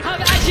скелетов добить. How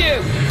about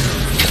you?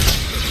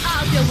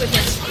 I'll deal with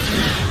it.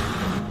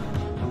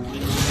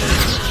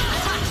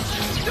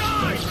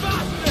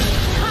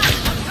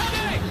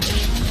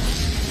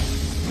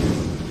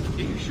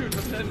 You should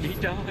have let me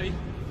die.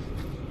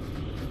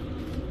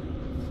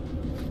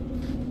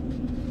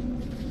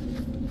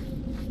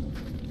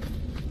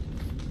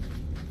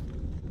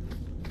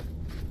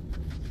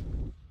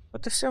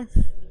 Вот и все.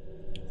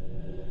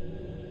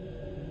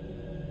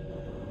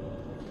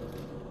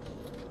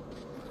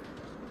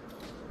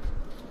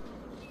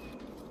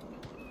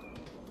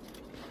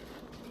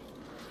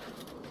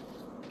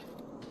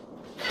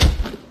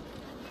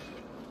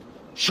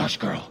 Shush,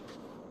 girl.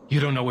 You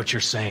don't know what you're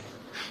saying.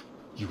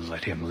 You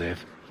let him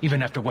live,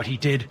 even after what he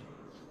did?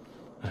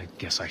 I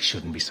guess I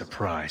shouldn't be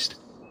surprised.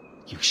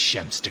 You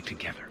Shem stick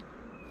together.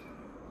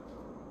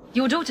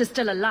 Your daughter's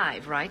still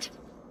alive, right?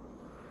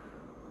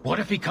 What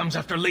if he comes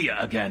after Leah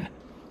again?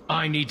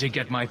 I need to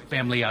get my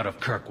family out of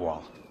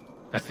Kirkwall.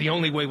 That's the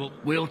only way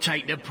We'll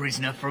take the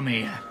prisoner from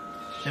here.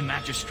 The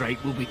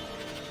magistrate will be...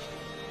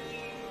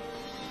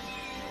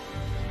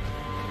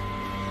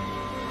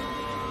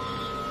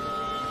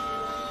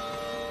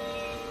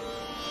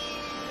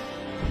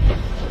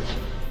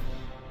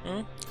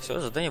 Все,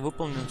 задание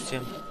выполнено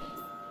всем.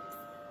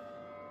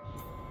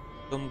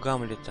 Дом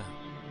Гамлета.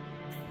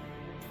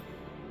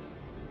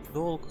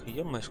 Долг.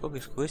 Ё-моё, сколько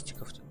из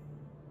квестиков-то?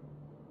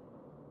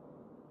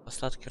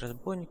 Остатки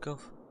разбойников.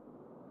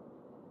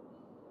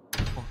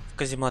 О, в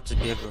каземат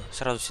сбегаю.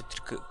 Сразу все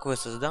 3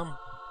 квеста сдам.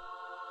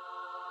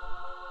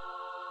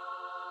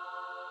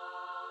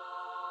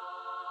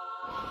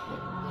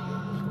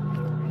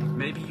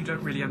 Maybe you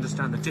don't really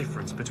understand the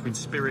difference between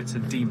spirits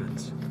and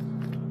demons.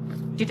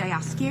 Did I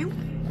ask you?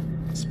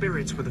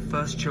 Spirits were the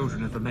first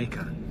children of the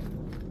Maker,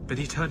 but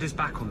he turned his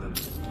back on them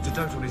to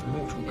dote on his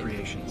mortal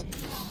creations.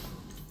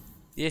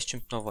 Есть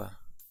что-нибудь новое?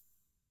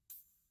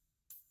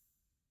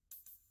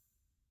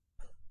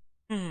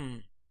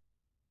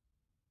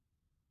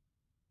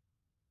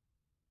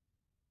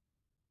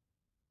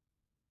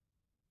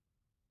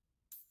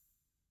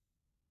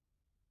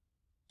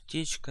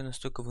 Аптечка,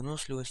 настойка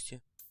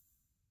выносливости.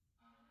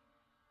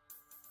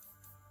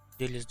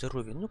 Зелье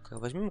здоровья. Ну-ка,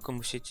 возьмем-ка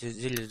мы все эти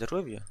зелья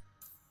здоровья.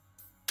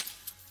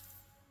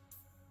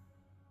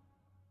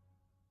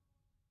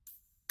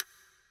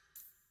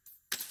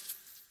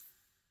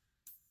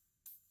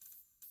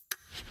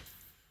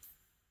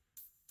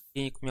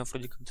 Денег у меня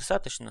вроде как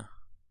достаточно.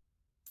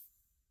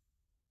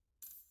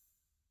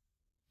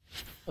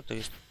 Вот, то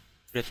есть,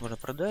 билет можно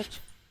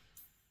продать.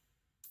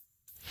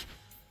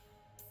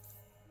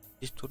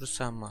 Здесь то же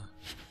самое.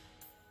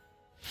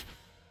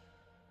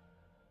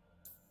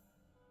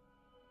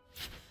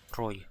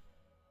 Трой.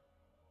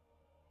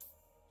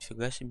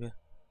 Фига себе.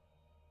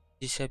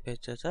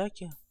 55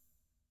 атаки.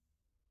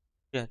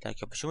 3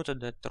 атаки. А почему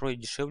тогда трой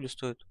дешевле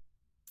стоит?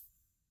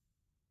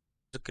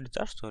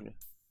 Закрыта, что ли?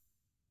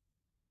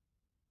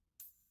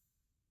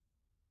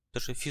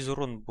 Даже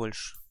физурон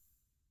больше.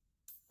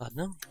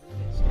 Ладно.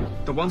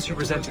 The ones who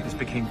resented this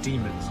became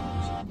demons.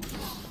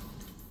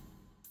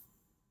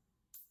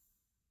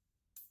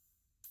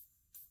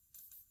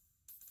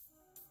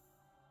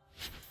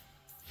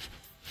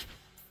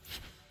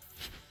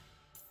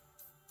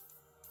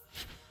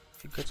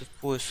 Фига тут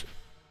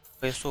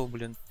поясов,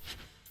 блин.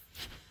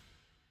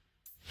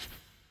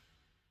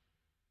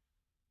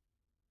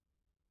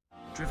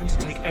 Driven to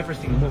take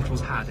everything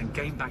mortals had and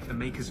gain back the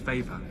Maker's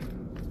favor.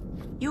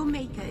 Your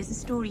Maker is a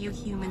story you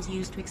humans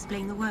use to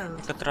explain the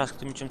world. Как раз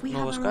ты мне что-нибудь We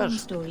новое have our own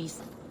скажешь?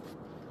 stories.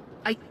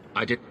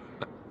 I did.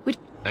 Would-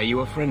 Are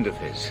you a friend of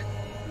his?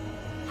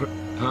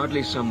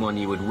 Hardly someone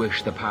you would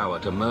wish the power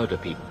to murder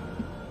people.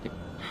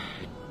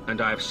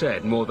 And I've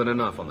said more than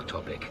enough on the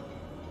topic.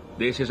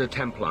 This is a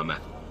Templar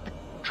matter.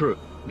 True.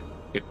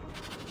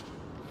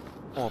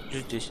 О,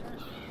 плюс 10.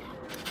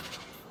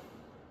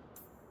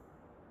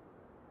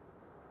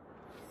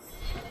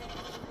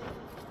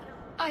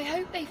 I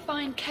hope they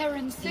find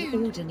Karen The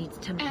soon. Order needs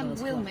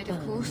Templars who are Wilmot, of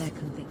firm in course. their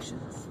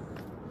convictions.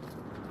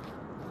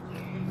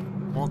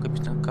 О,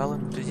 капитан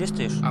Каллен, ты здесь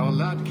стоишь? Our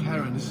lad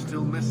Karen is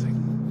still missing.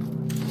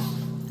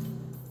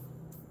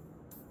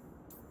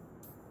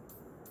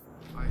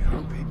 I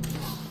hope he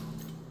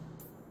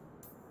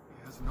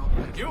has not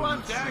let You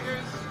want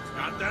daggers?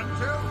 Got them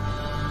too?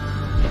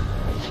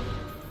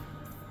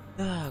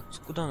 Так,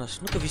 куда у нас?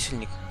 Ну-ка,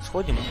 весельник.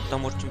 Сходим,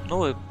 там может что-нибудь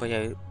новое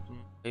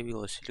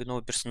появилось. Или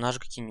новые персонажи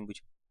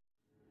какие-нибудь.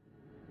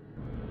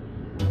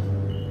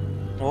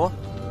 О!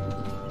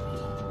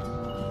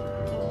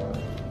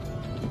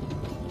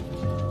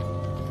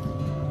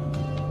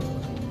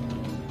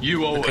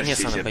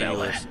 Наконец-то она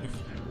появилась.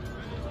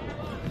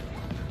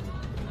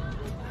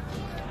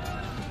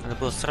 Надо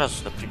было сразу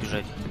сюда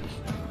прибежать.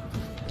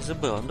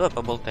 Забыла, ну давай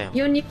поболтаем.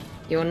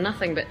 You're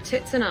nothing but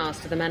tits and arse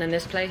to the men in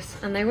this place,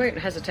 and they won't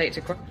hesitate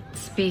to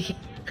speak.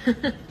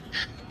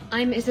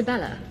 I'm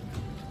Isabella.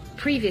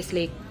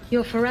 Previously,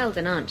 you're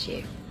Ferelden, aren't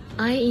you?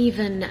 I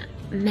even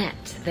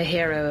met the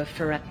hero of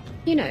Ferelden.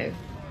 You know,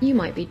 you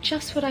might be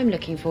just what I'm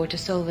looking for to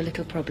solve a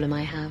little problem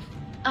I have.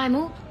 I'm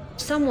all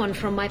someone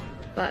from my...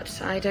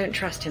 but I don't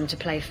trust him to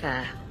play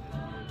fair.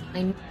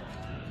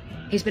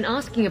 He's been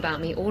asking about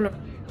me all.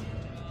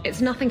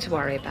 It's nothing to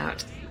worry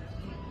about.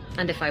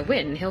 And if I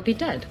win, he'll be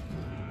dead.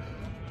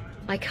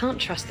 I can't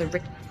trust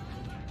the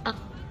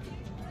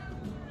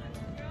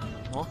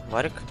Oh,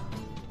 Varик.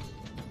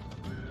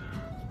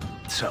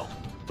 So,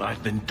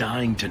 I've been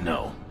dying to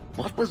know.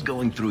 What was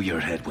going through your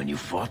head when you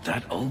fought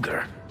that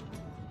ogre?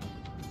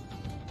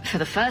 For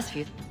the first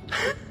few...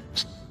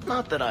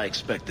 Not that I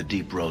expect the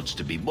deep roads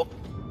to be...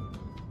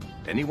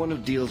 Anyone who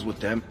deals with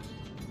them...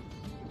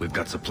 We've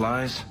got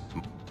supplies.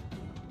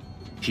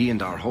 He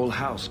and our whole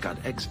house got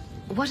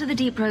What are the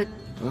deep roads?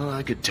 Well,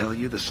 I could tell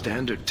you the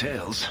standard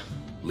tales.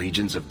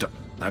 Legions of...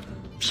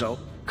 So...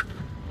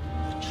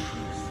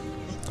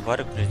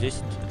 Варик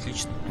здесь,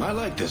 отлично. I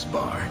like this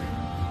bar.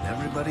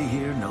 Everybody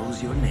here knows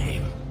your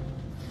name.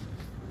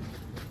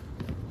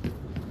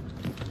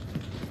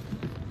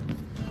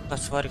 А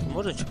с Варик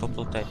можно что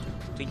поплутать?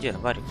 Ты где,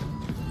 Варик?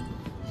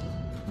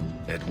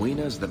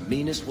 Edwina's the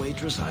meanest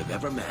waitress I've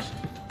ever met,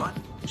 but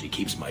she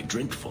keeps my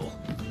drink full.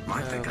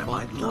 I think I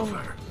might love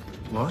her.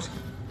 What?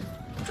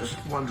 Just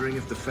wondering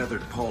if the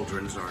feathered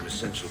pauldrons are an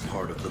essential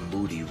part of the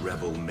moody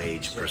rebel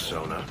mage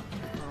persona.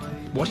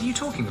 What are you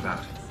talking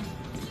about?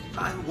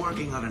 I'm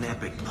working on an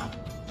epic.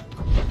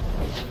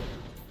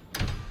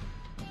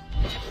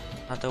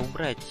 Надо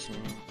убрать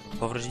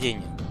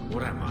повреждения.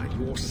 What am I,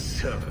 your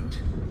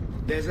servant?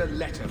 There's a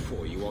letter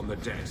for you on the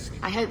desk.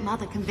 I hope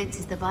Mother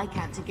convinces the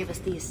Viscount to give us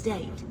the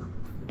estate.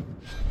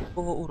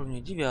 Какого уровня?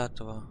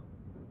 9-го.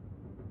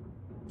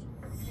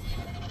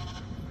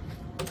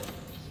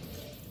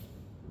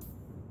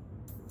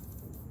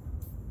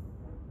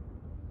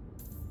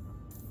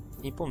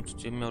 Не помню,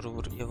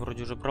 я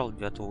вроде уже брал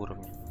 9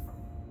 уровня.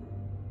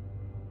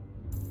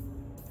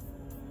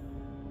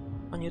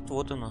 А нет,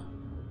 вот она.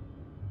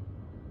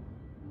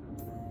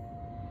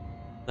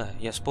 Да,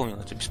 я вспомнил,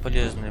 это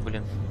бесполезное,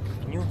 блин,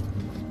 меню.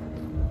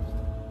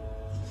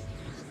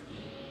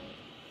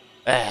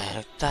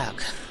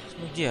 Так,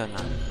 ну где она?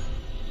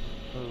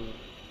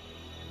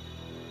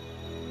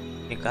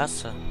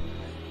 Мегаса.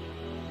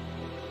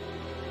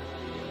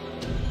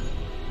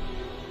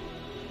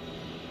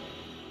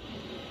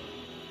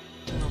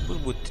 Ну,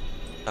 пусть будет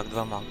так,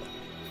 2 мага.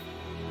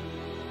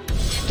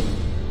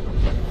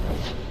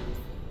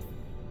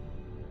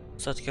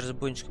 Садки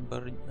разбойничка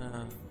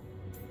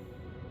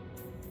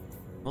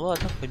Ну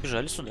ладно,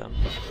 побежали сюда.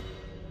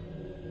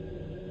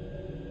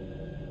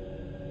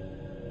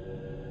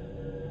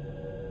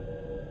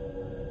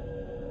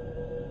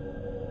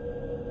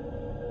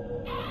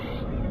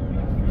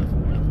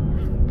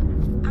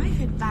 I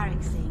heard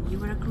Varric saying you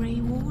were a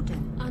Grey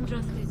Warden. I'm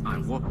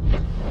what?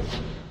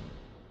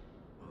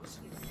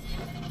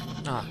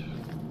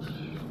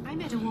 I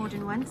met a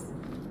Warden once,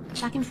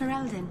 back in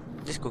Ferelden.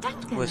 Здесь какой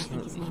квест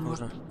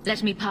нужно.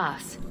 Let me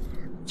pass.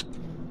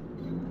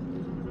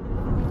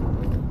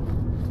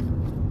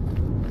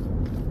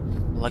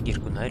 Лагерь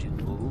Гунарь.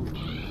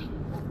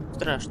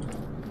 Страшно.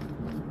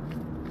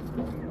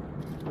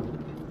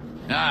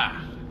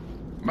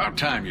 About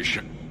time you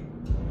should.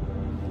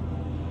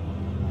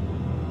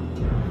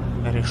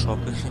 Корешок.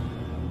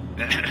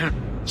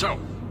 So,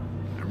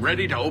 I'm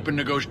ready to open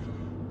negotiations.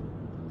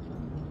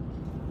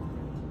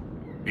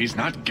 He's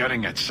not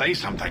getting it. Say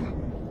something.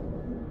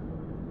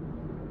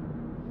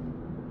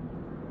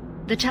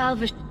 The child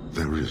was...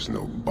 There is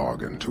no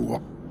bargain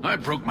to... I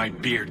broke my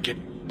beard,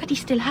 kid. But he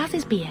still has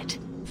his beard.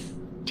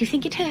 Do you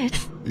think it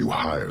hurts? You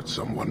hired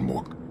someone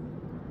more...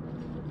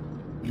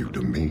 You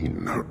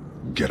demean her.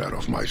 Get out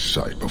of my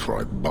sight before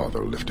I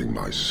bother lifting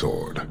my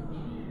sword.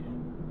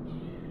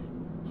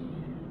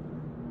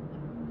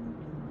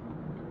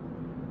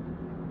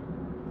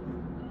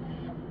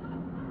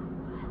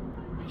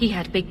 He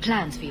had big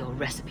plans for your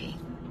recipe.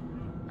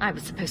 I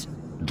was supposed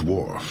to...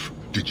 Dwarf,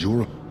 did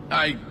your...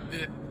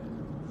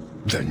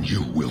 Then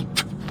you will...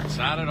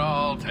 Not at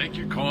all. Take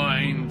your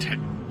coin.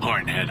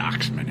 Hornhead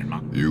Oxman in my...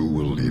 You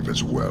will leave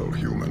as well,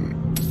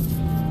 human.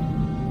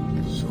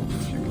 So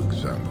few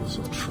examples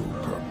of true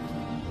purpose.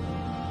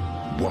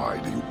 Why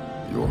do you...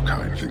 Your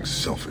kind thinks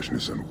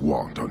selfishness and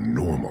want are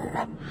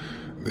normal.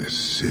 This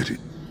city...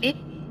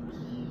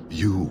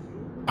 You...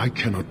 I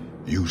cannot...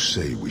 You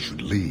say we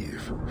should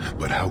leave,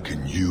 but how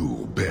can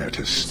you bear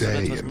to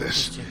stay in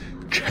this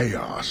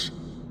chaos?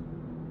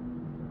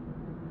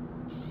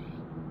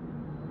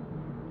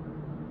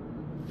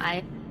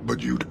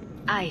 But you'd...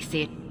 I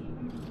see it.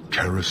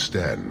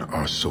 Karastan,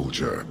 our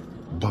soldier,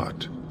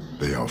 but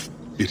they are...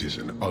 It is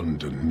an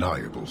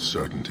undeniable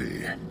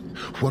certainty.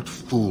 What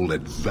full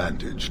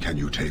advantage can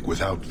you take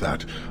without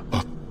that?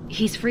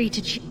 He's free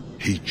to choose.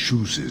 He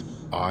chooses.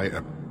 I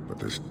am... But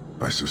this...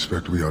 I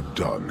suspect we are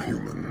done,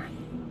 human.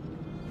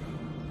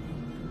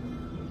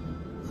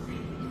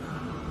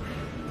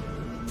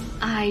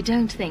 I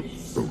don't think...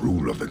 The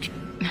rule of the...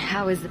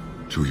 How is it?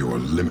 To your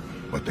limit,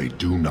 but they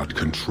do not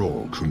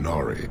control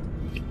Kunari.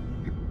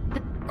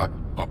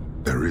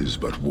 There is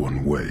but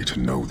one way to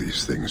know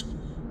these things.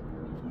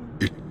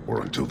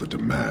 Or until the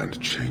demand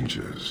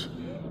changes.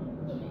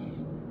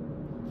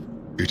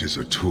 It is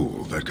a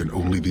tool that can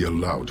only be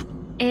allowed to...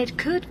 It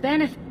could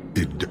benefit.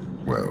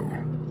 Well,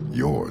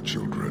 your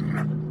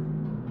children.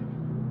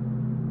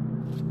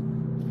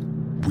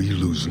 We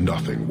lose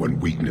nothing when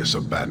weakness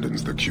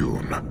abandons the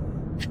Kyun.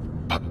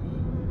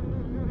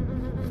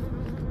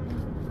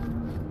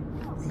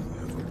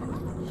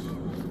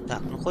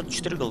 Так, ну хоть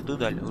 4 голды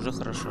дали, уже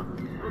хорошо.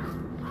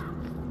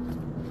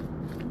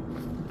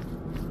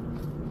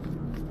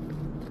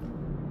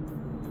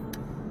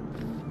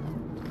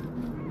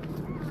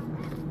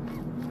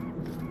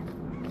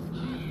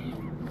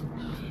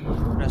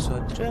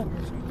 Расовый отряд,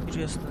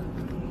 интересно.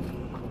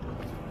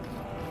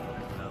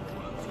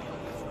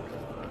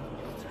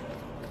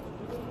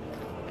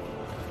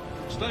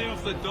 Stay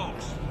off the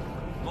docks.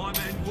 My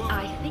men will.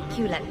 I think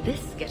you let this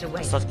get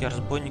away. Остатки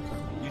разбойника.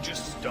 You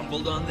just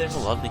stumbled on this.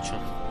 Ну ладно, чё.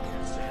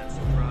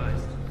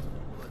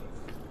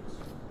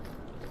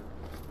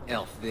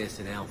 Elf this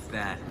and elf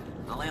that.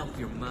 I'll elf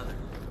your mother.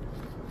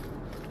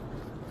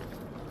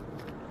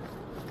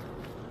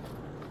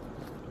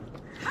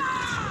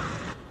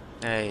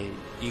 Эй,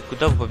 и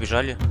куда вы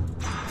побежали?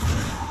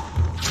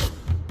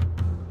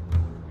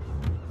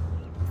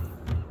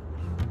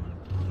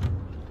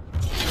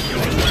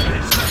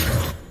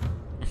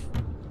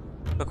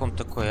 Как вам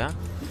такое, а?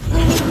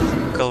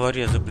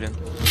 Головорезы, блин.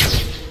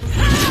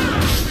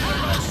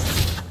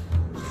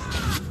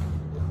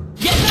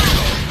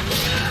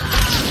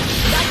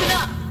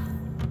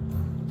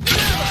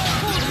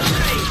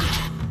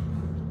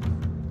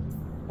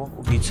 О,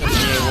 убийца. Мне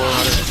его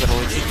надо в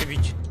первую очередь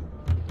убить.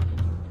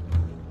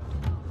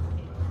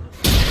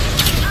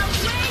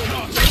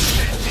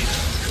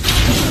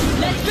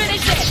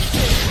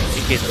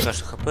 Офигеть,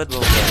 каша хп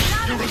добавляет.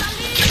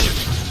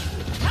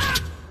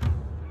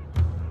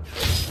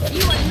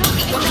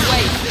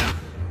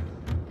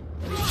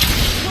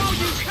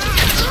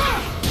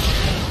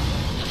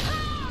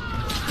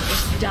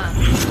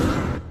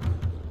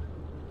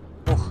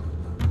 Ох,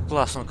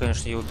 классно,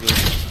 конечно, я убил.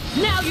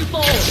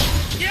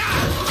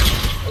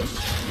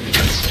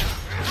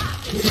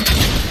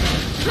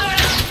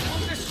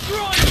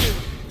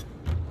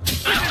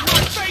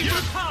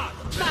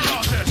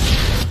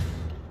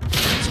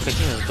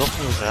 Скотина,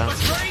 сдохни уже, а.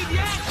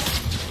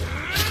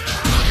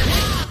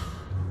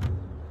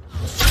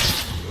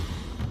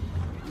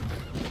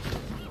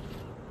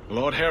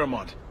 Lord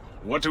Heremont,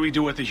 what do we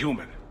do with the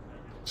human?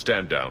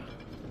 Stand down.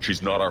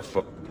 She's not our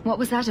foe. What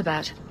was that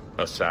about?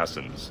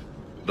 Assassins.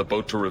 The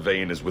boat to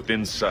Ravane is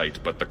within sight,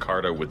 but the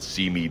Carter would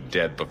see me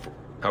dead before.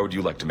 How would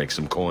you like to make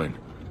some coin?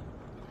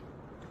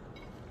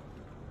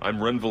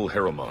 I'm Renville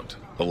Heremont,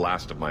 the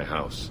last of my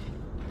house.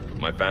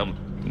 My family...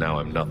 Now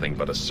I'm nothing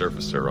but a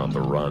surfacer on the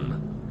run.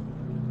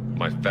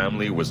 My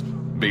family was...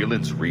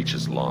 Balin's reach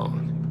is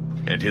long.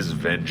 And his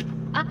vengeance...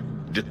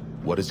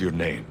 What is your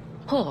name?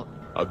 Paul.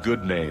 A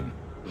good name.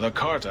 The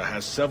Carter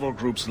has several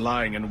groups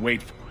lying in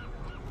wait for...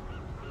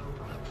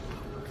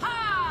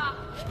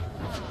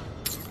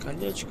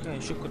 Колечко,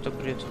 еще какой-то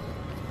бред.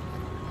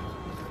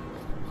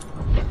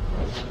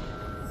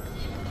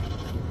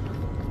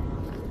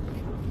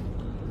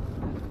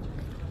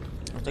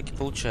 Вот так и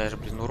получаешь,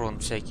 блин, урон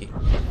всякий.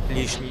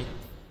 Лишний.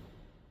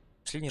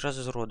 Последний раз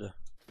из рода.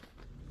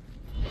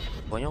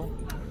 Понял?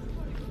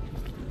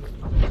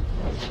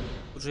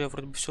 Тут же я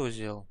вроде бы все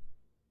сделал.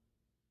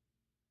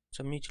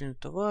 Сомнительные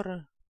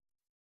товары.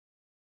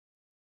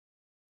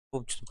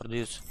 Помню, что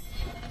продается.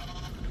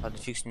 Ладно,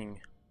 фиг с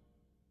ними.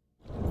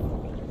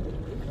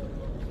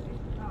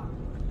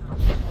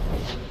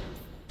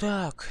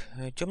 Так,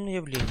 темное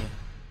явление.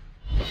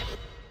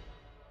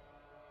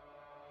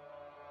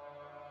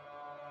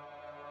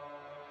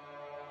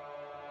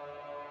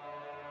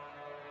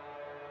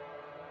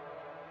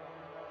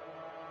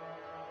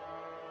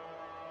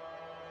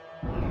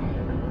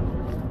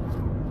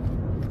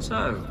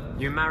 So,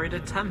 you married a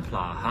Templar,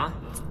 huh?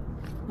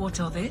 What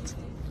of it?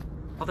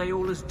 Are they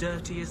all as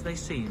dirty as they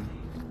seem?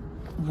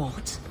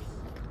 What?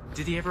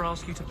 Did he ever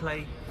ask you to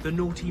play the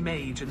naughty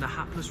mage and the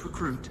hapless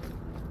recruit?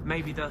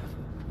 Maybe the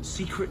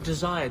secret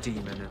desire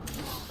demon and...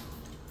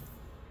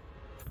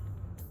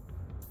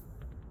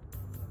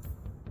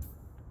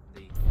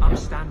 the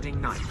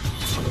upstanding knight?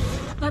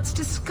 That's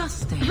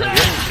disgusting.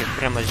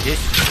 Прямо здесь.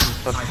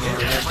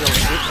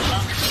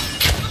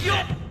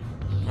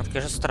 Это,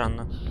 конечно,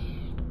 странно.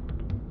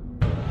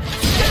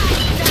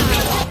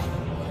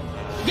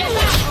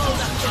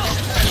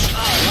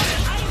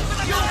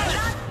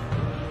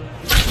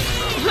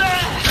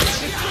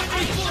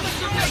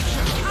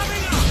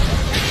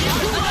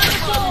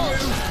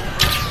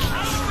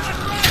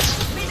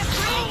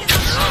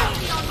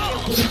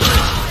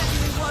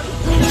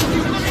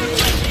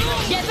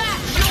 Get back!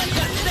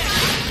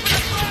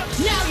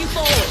 Now you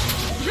fall!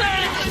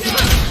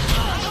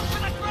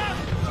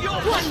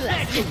 One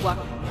less to work.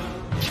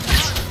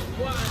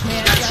 May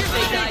I just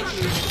guide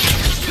you?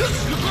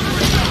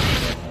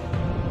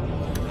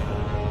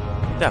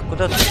 Так,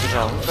 куда ты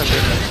бежал? Ну, как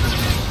это?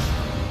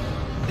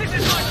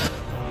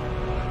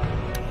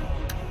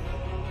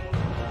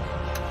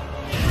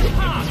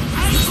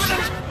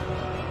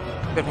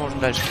 Теперь можно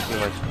дальше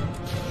убивать.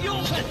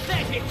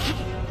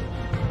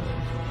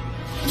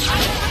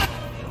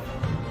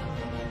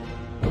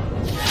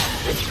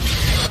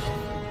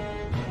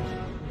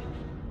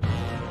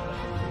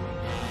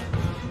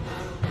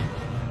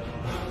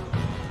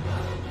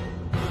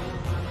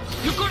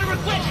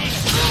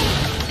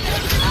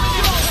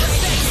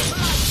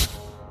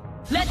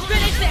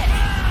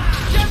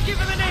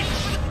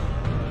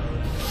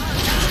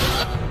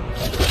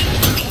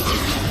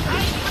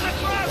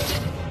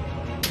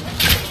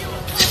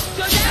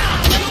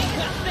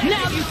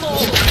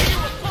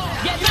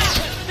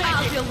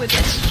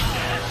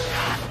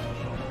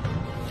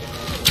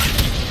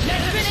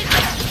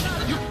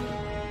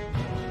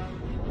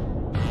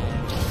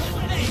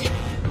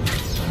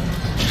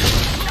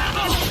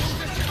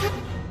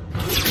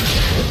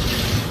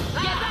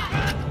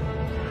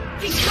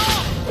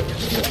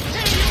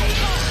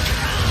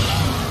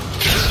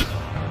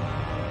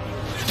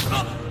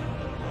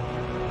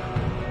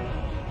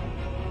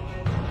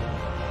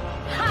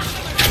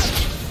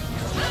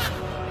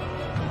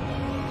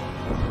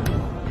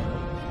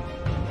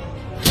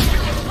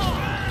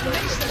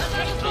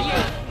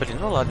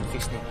 Ну ладно,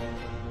 фиг с ним.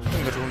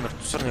 Умер.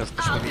 Все равно я уже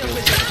почти победил.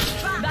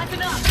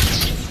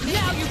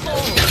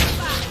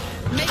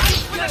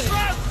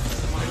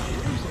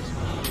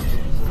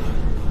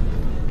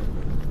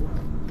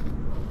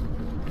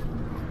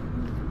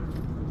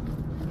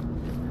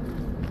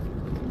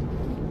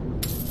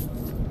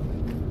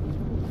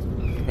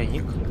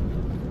 Тайник.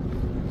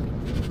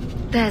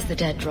 There's the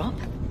dead drop.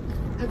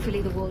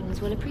 Hopefully the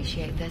wardens will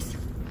appreciate this.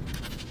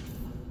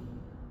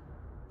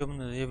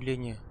 Темное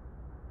явление.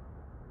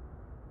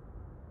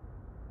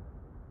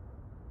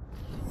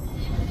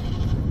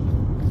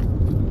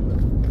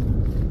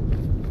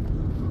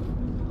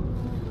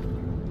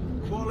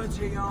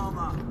 Quality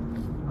armor.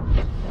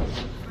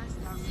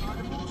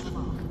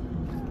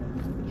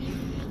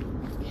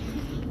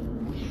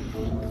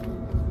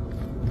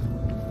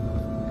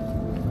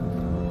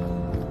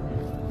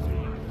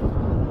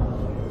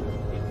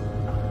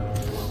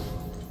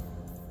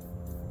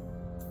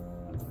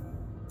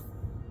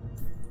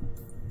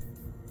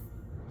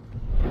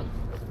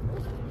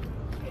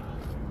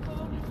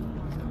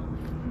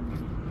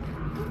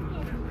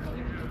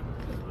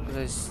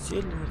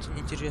 Застелено, это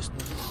интересно.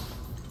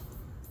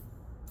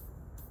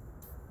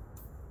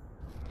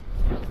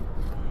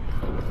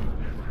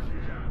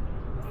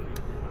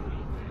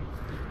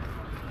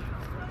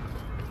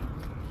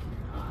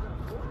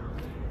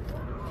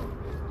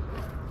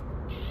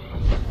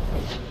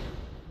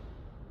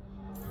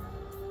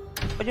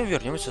 Пойдем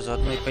вернемся,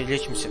 заодно и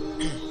полечимся.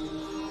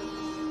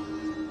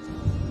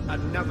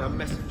 Another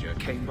messenger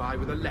came by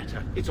with a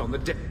letter. It's on the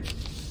deck.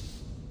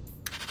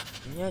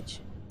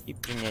 Принять и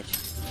принять.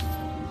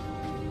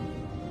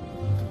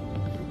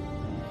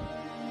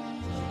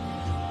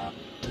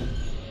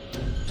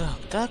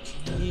 Так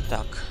и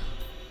так.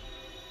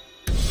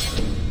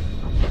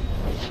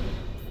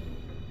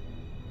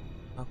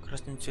 А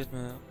красным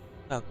цветом.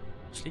 Так,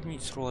 последний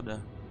из рода.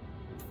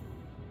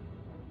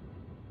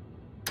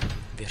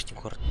 Верхний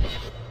город.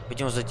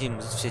 Пойдем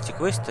зададим все эти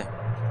квесты.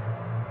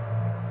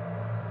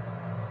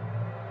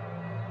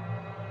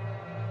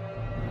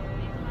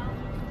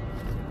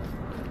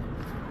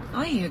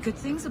 I hear good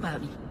things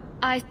about you.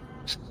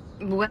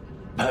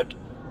 But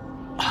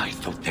I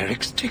thought they're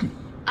extinct.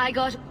 I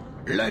got...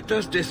 Let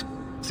us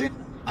discuss it.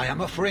 I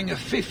am offering a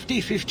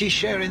 50-50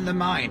 share in the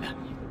mine.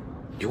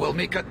 You will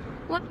make a...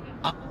 What?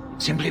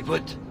 Simply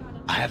put,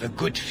 I have a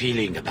good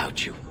feeling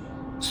about you.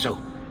 So,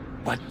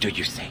 what do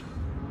you say?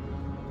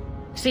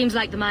 Seems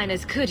like the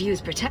miners could use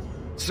protect...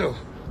 So,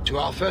 to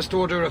our first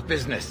order of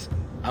business.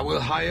 I will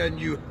hire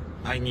you.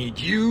 I need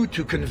you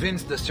to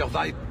convince the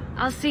survivor.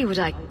 I'll see what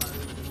I...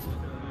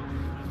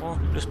 О,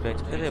 плюс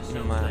 5, это я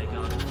понимаю.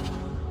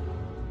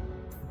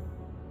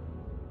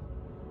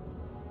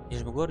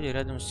 Лишь в городе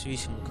рядом с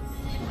висенком.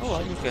 Ну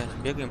ладненько,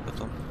 бегаем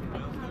потом.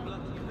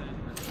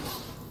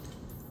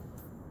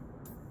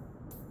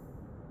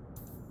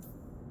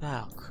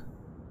 Так.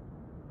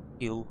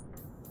 Ил.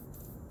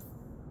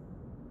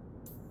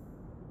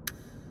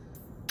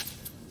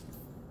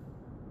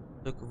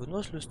 Только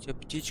выносливости,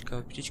 аптечка.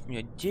 Аптечка у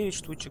меня 9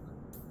 штучек.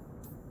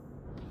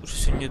 Лучше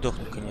сегодня не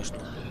дохнуть, конечно.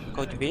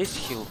 У тебя есть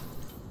хил?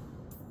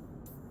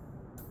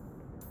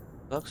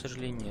 Да, к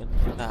сожалению,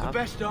 нет. Так.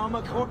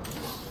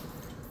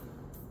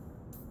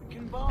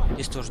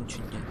 Здесь тоже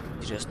ничего нет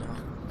интересного.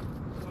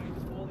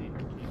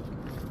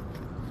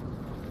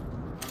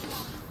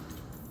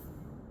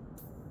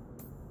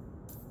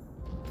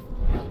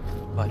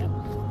 Валим.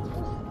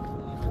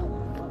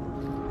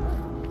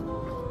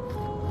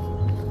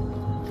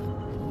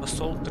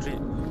 Посол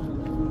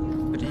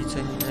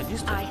традиция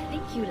ненавистна.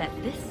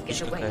 Вещь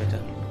какая-то.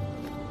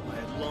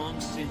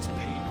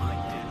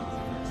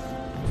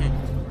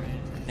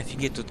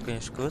 Офигеть, тут,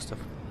 конечно, квестов.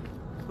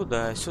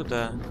 Куда,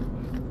 сюда.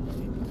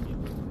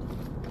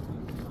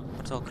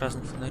 Портал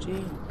красных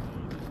фонарей.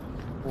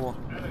 О.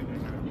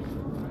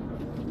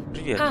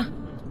 Привет.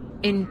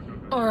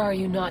 Or are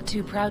you not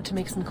too proud to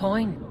make some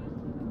coin?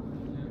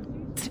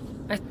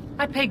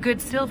 I'd pay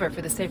good silver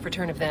for the safe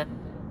return of that.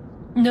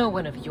 No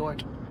one of your...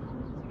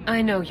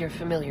 I know you're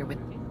familiar with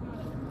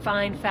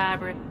fine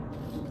fabric.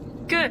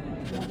 Good.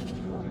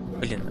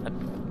 Блин,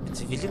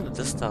 Цивилина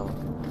достал.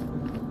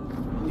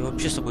 И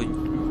вообще с собой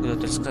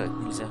куда-то сказать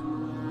нельзя.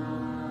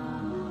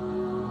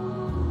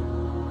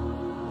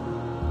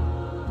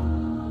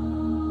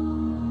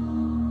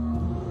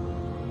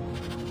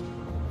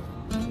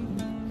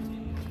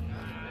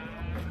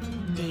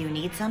 Do you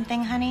need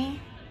something, honey?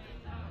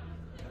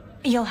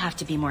 You'll have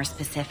to be more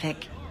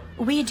specific.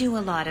 We do a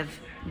lot of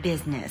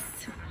business.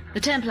 The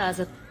Templars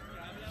are...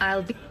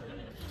 I'll be...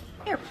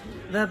 Here,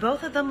 the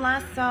both of them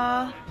last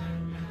saw...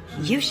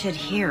 You should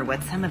hear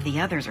what some of the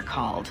others are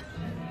called.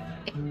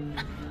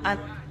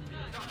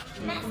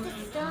 Master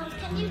Stones,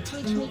 can you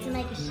teach me to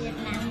make a ship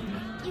now?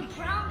 You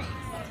promised.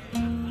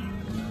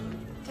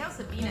 Tell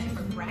Sabina if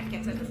her brat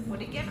gets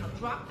underfoot again, I'll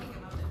drop kick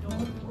him out the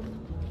door.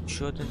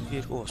 Еще один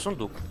дверь. О,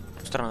 сундук.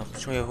 Странно,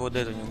 почему я его до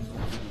этого не могу.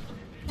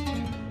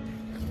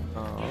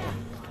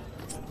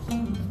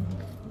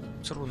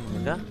 С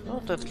рунами, да? Ну,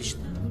 это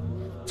отлично.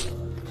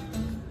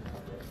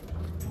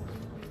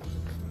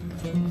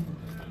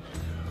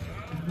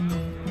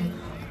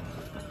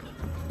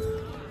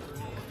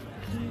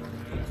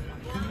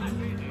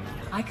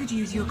 I could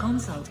use your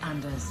consult,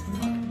 Anders.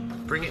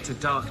 Bring it to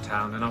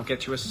Darktown and I'll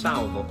get you a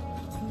salvo.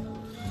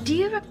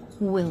 Dear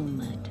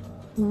Wilmot.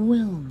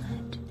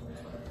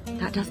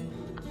 That does...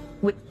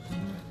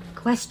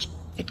 Question.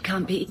 It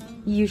can't be...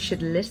 You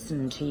should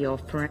listen to your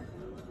friend.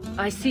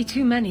 I see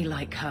too many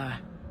like her.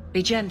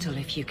 Be gentle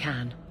if you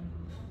can.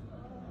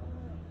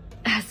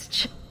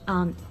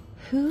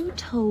 Who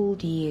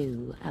told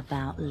you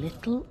about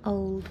little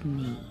old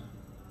me?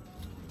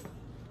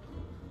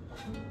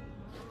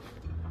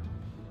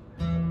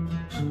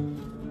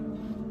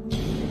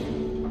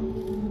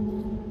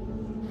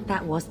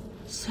 That was...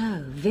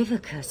 So,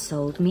 Vivica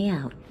sold me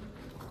out.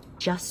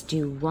 Just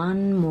do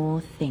one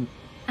more thing.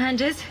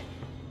 Anders,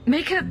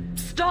 make her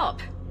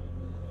stop.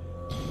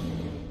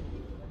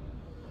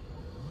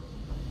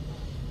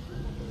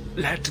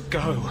 Let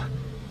go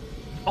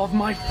of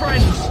my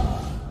friends!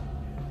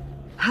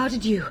 How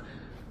did you...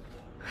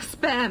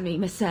 spare me,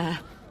 Messer?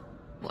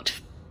 What,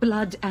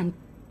 blood and...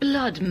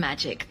 Blood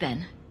magic,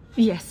 then?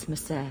 Yes,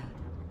 Messer.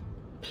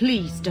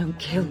 Please don't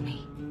kill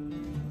me.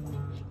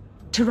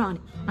 Tirani,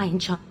 I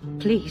enchant.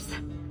 Please,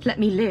 let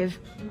me live.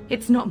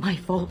 It's not my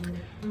fault.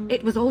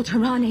 It was all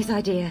Tirani's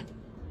idea.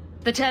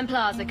 The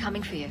Templars are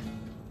coming for you.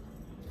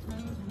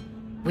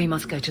 We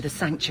must go to the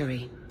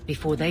sanctuary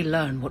before they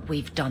learn what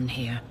we've done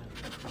here.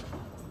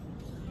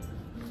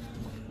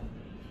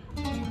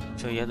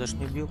 Чё, я даже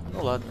не убил?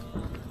 Ну ладно.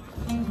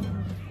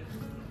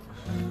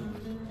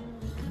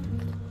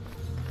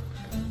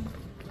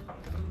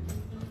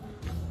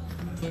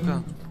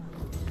 Ну-ка.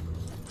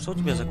 Что у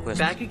тебя за квест?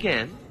 Back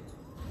again?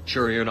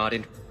 Sure you're not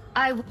in...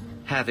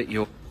 Have it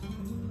your...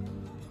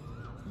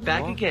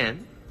 Back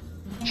again?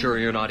 Sure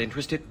you're not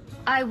interested?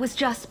 I was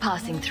just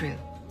passing through.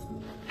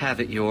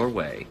 Have it your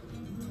way.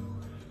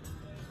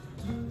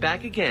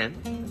 Back again?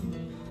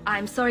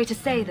 I'm sorry to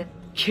say that...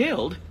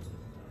 Killed?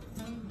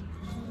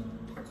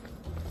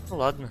 Ну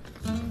ладно.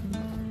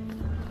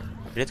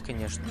 Бред,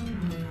 конечно.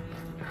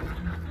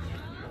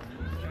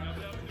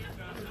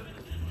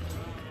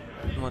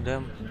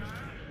 Модем.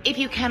 If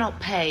you cannot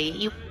pay,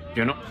 you...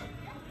 You're not...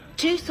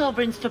 2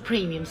 sovereigns for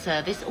premium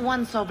service,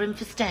 1 sovereign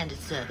for standard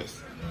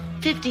service.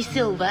 50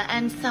 silver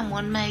and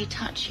someone may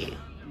touch you.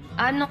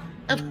 I'm not...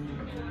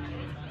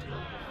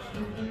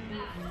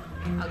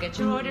 I'll get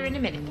your order in a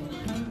minute.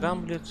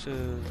 Гамлет,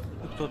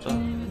 кто-то.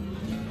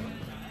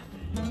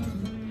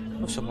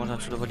 Ну все, можно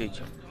отсюда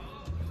валить.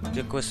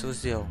 Где квест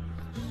сделал?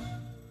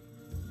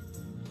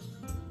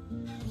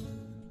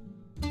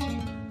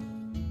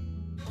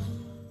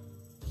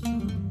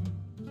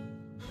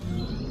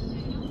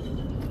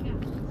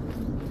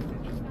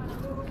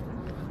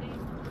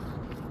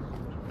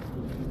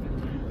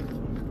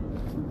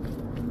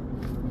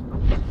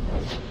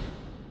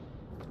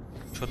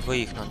 Что,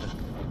 двоих надо?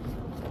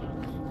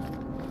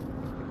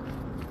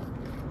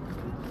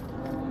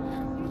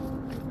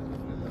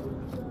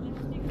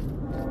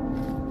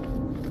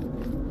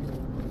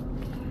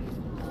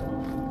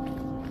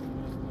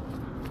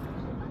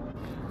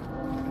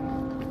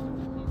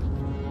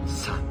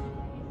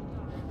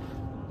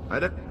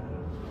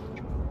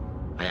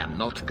 I am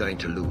not going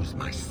to lose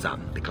my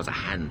son because a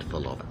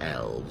handful of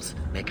elves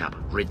make up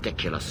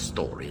ridiculous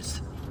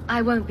stories.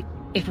 I won't be...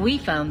 If we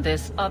found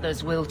this,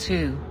 others will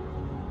too.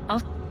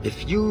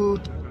 If you...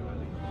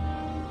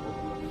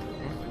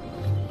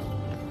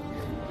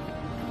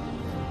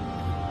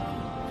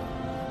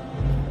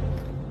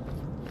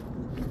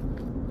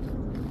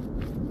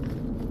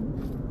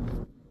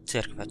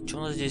 Церковь. А что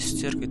у нас здесь с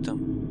церковью-то?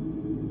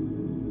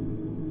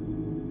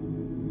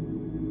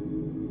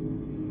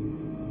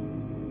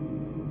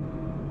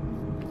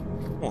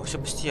 О,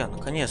 Себастьян,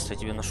 наконец-то я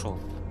тебя нашел.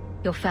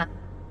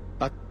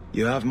 But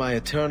you have my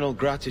eternal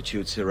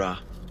gratitude, Sirrah.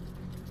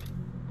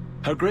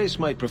 Her Grace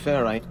might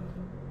prefer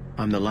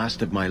I'm the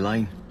last of my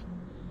line.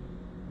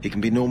 He can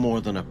be no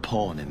more than a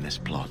pawn in this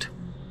plot.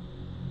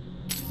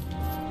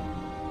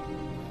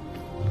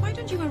 Why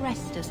don't you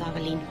arrest us,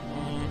 Aveline?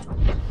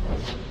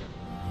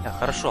 Да,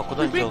 хорошо, а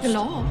куда он делся?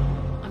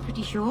 I'm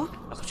pretty sure.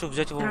 Я хочу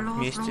взять его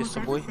вместе с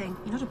собой.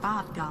 You're not a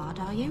bad guard,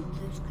 are you?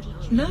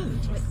 No.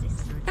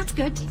 That's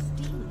good.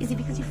 Is it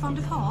because you're fond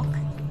of Hawk?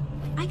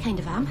 I kind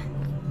of am.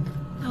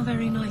 How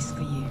very nice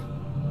for you.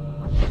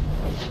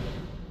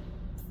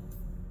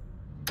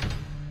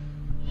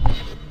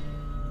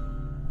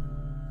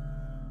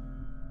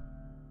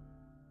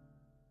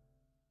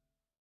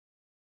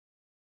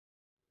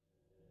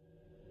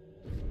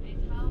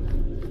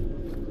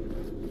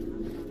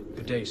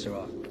 Good day,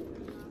 Sirrah.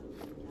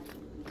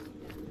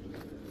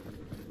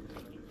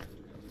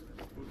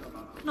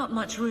 Not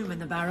much room in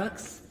the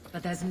barracks,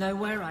 but there's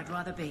nowhere I'd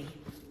rather be.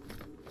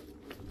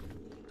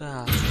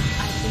 Да.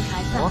 I think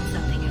I found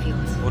something of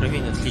yours.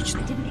 Уровень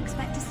отличный. I didn't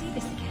expect to see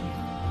this again.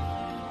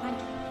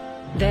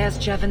 There's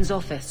Jevon's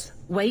office.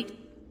 Wait.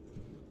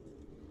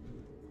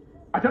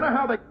 I don't know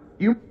how they...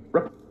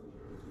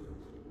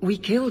 We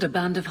killed a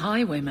band of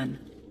highwaymen.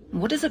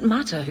 What does it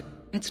matter?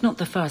 It's not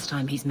the first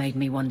time he's made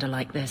me wonder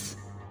like this.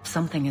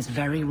 Something is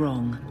very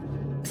wrong.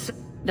 So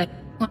they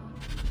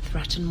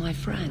threaten my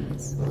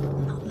friends.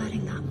 I'm not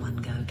letting that one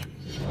go.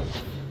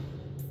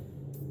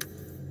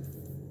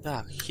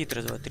 Так,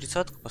 хитрый, давай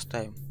 30-ку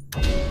поставим.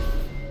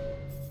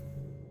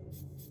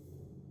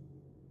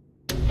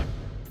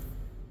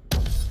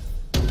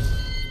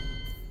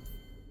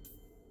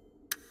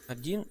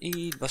 Один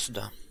и 2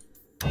 сюда.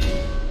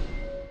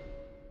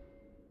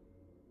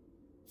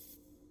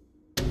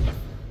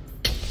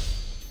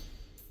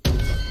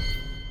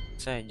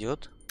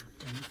 Сойдет.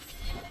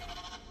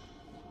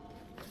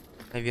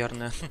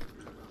 Наверное.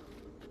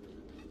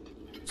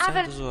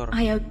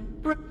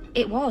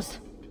 It was.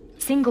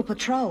 Single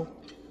patrol.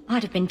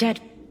 I'd have been dead.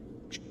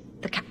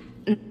 The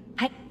captain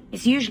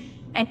is usually...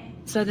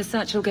 So the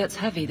satchel gets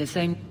heavy the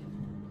same...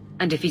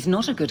 And if he's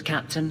not a good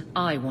captain,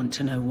 I want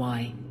to know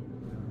why.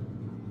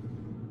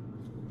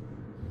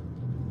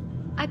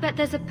 I bet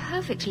there's a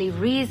perfectly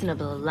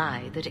reasonable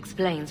lie that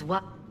explains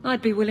what...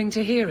 I'd be willing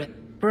to hear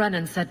it.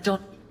 Brennan said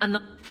don't... And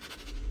the...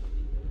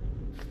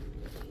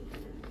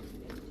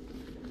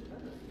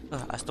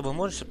 А с тобой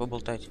можешь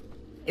поболтать?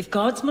 If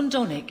Guardsman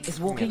Donick is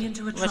walking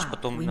into a Значит, trap,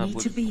 потом we надо need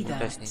будет to be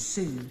поболтать there с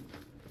ним. soon.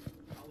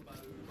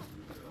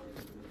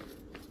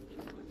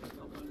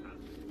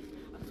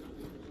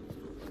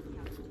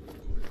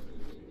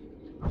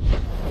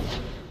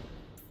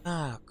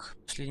 Так,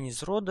 последний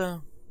из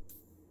рода.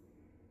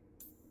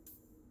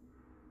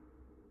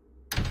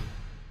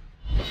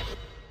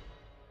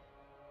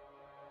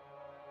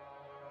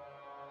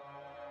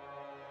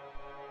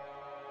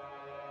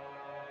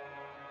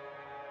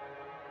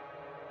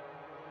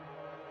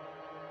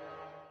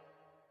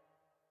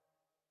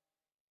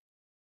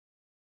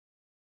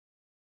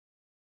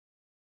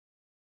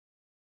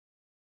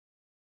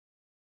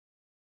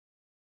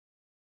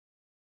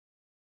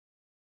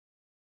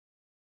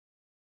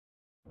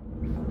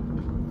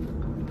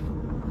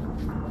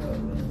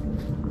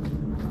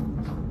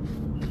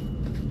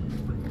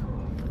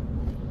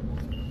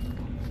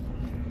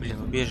 Блин,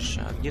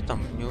 убежище. А где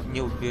там не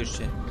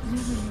убежище?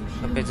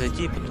 Опять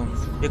зайти и потом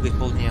бегать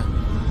полдня.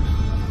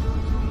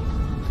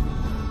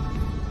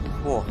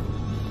 О!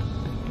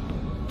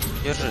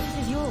 Держи.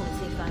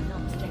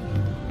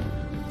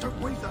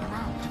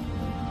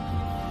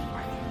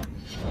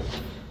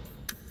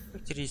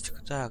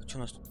 Характеристика. Так, что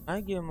у нас тут?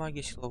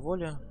 Магия, сила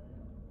воли.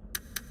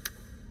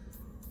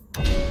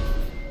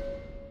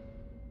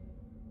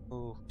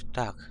 Ух,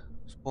 так,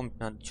 вспомнить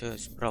надо, что я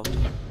брал-то.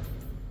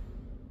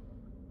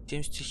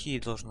 7 стихий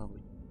должно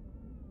быть.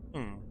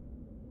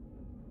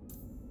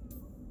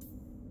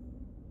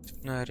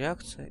 Цепная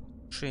реакция,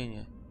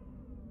 решение.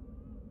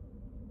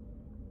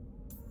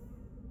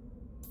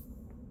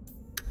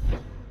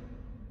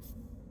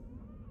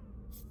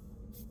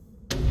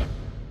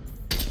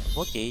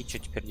 Окей, что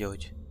теперь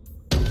делать?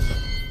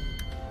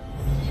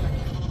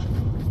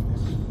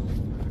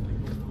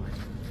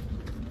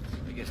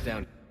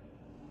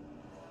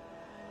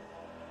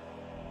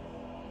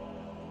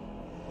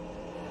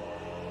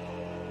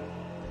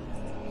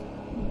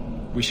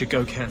 We should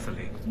go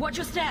carefully. Watch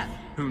your step.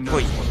 Who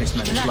knows what this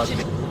man is like?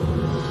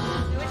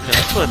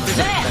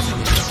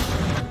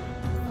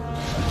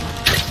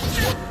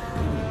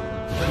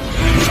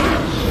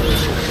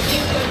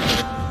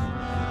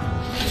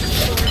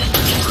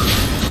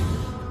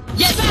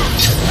 Get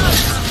back!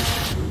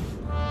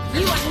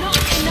 You are not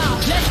enough.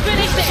 Let's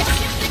finish this.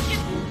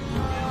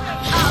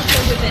 I'll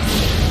deal with this.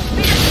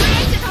 Be the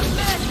creator of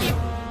mercy.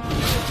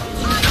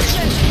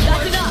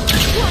 That's enough.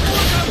 What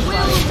order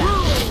will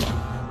rule?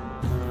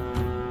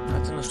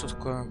 Это на что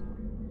такое?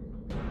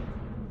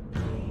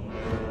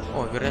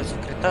 О,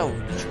 вероятность крита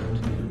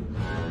увеличивает.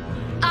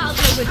 I'll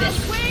deal with this.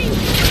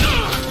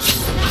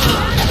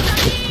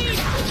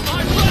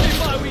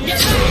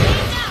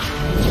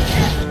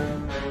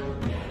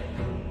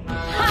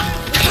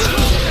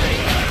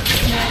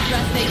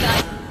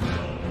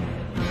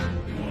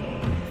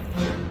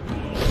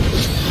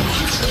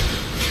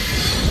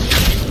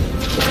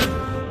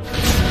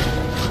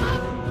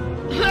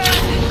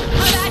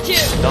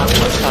 Да,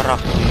 старак.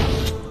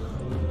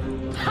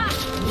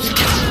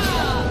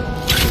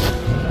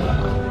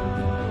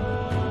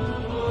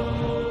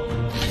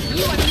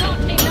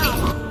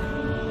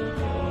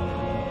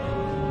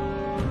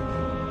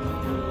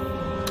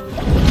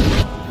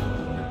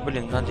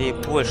 Блин, надо ей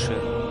больше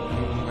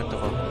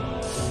этого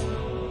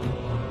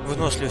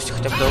выносливости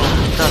хотя бы до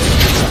уровня 15.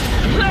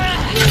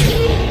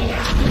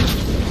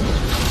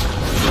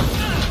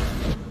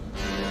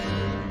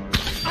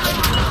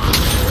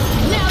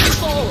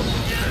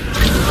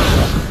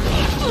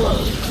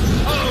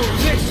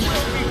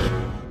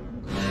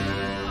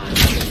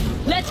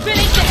 Let's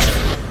finish this.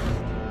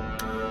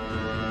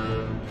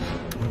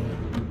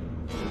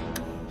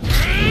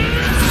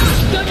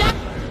 Go down.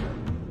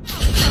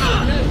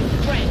 No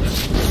friends.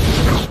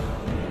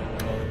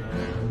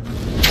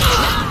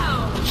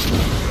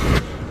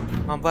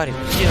 Мамбари,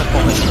 иди на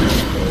помощь.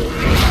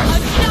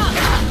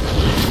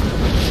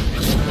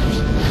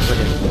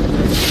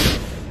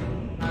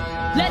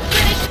 Let's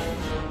finish.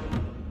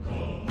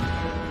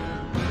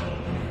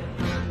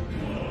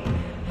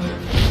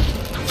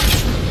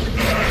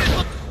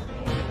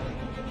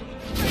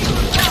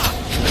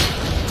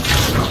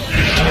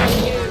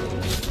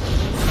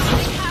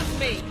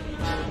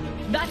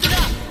 That's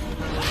enough.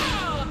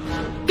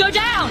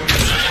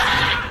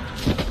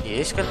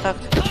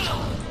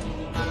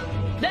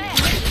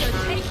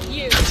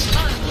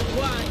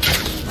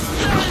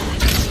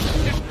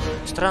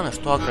 Странно,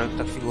 что агро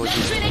так фигово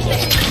действует.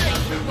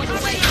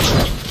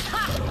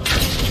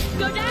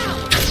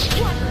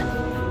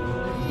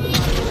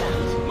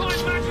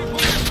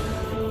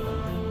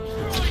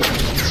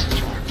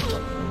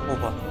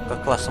 Опа,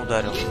 как классно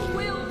ударил.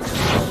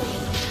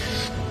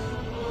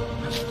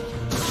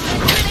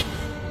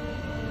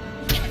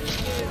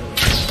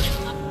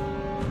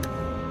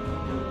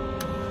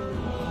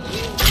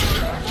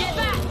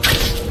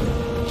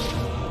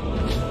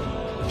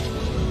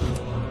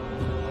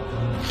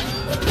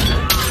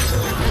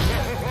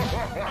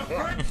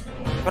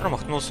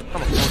 Промахнулся.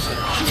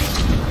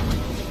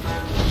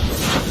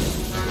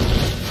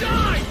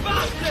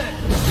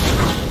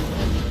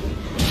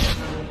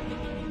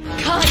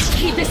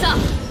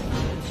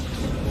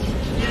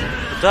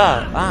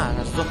 Да,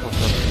 она сдохла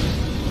тоже.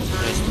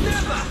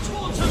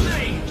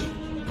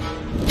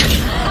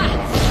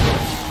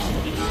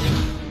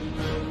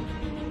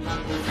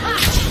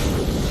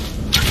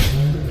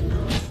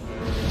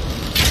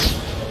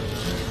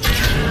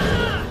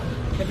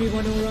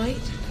 Everyone all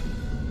right?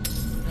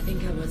 I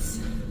think I was...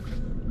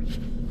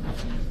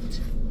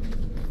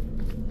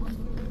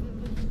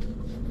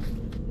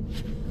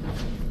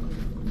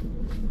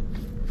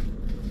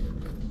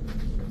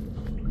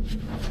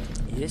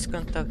 Есть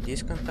контакт,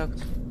 есть контакт.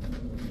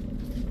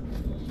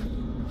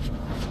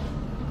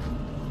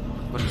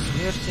 Поле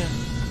смерти.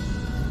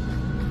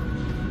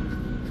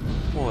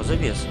 О,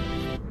 завес.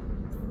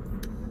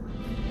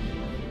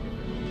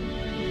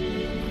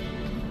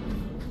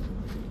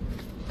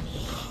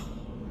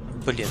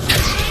 Блин.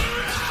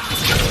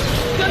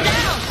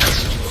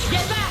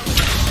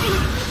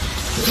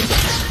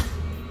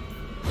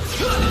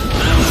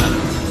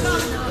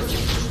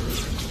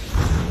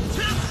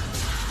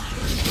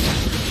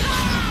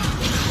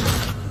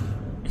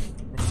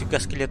 Нифига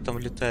скелет там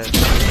летает.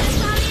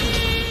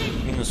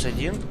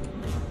 -1.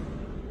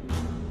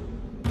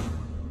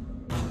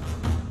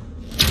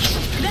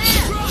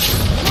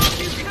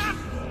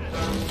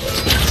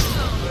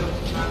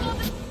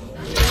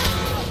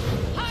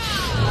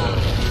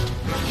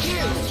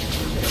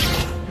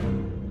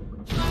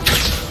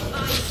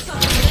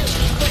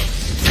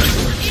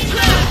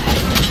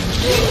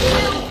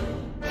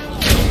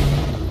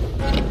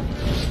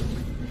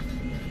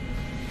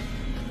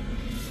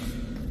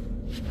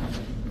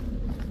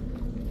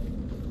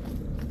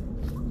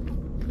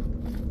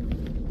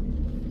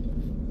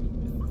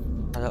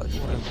 Надо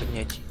уровень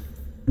поднять.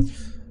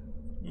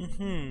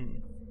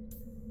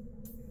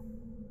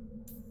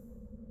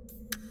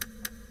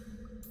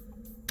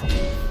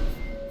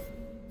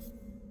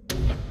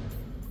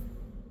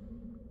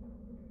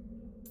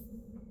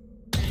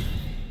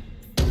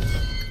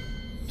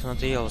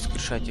 Надоело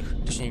воскрешать их,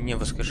 точнее не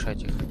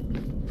воскрешать их.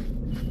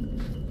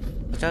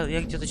 Хотя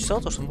я где-то читал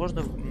то, что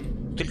можно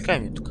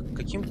бутыльками.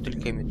 Какими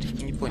бутыльками? Так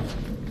и не понял.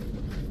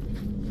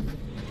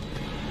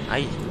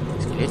 Ай,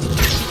 скелетик.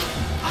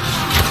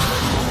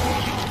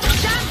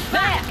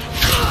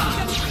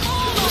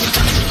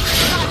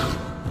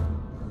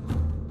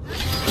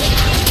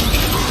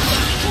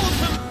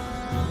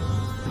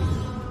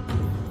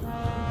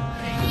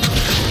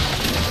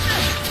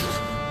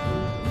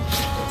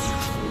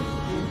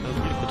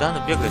 Куда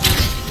она бегает?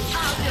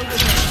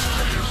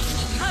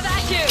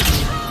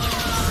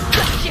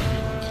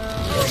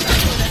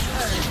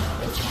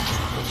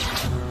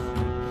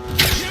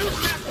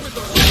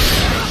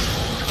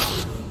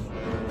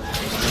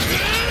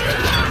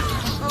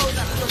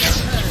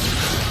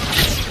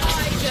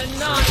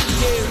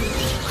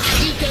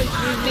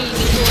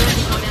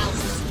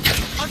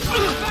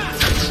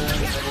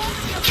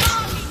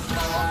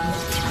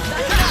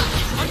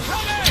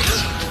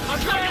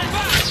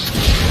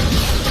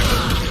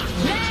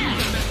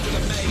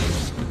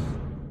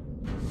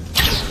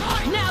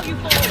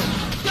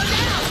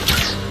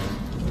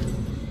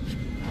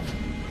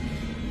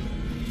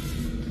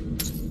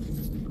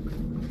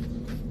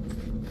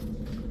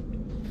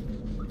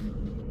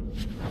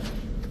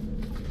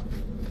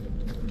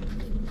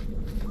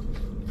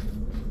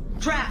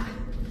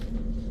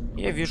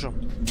 Я вижу.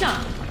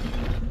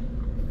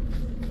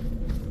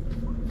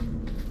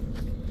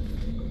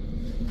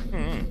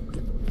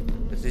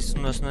 Здесь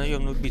у нас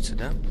наемный убийца,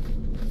 да?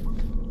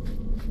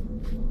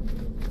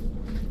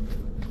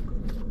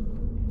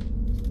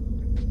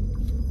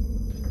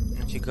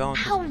 Нафига он?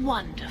 How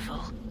wonderful.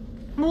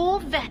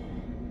 More vet.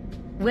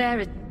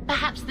 Where is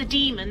perhaps the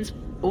demons?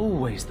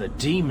 Always the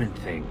demon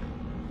thing.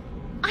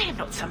 I am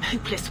not some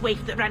hopeless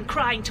waif that ran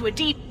crying to a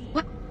demon.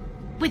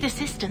 With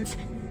assistance,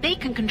 they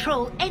can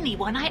control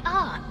anyone I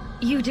are.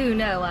 You do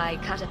know I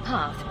cut a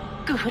path.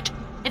 Good.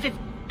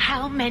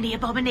 How many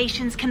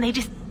abominations can they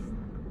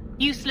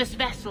Useless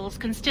vessels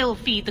can still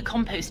feed the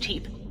compost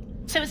heap.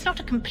 So it's not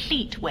a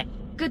complete way.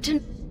 Good to...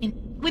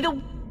 With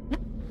a...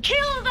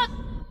 Kill the...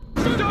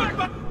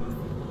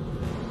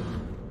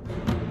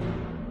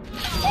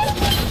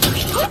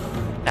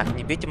 Так,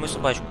 не бейте мою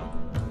собачку.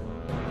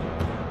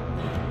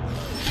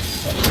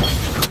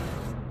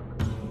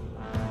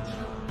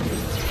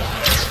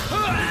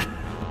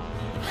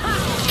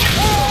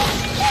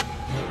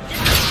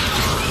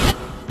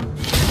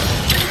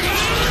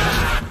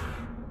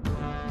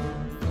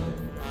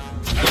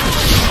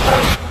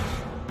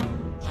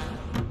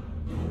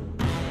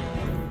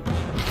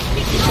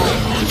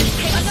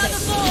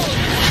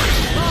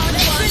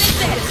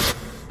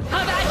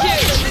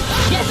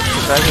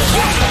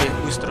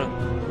 Быстро.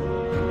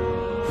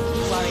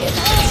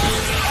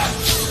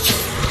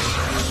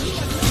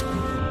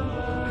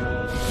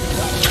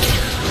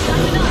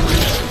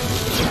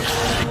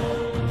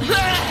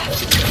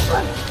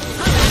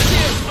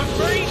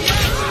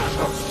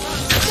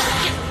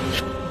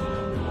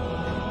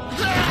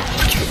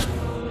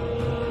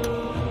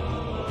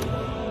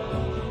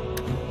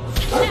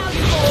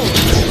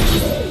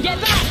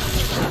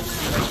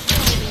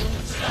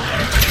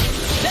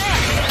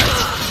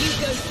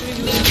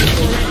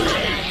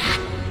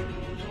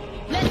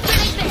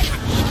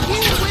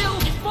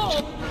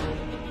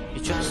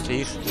 И что ты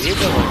стоишь?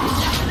 Видео?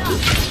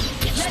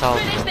 Встал.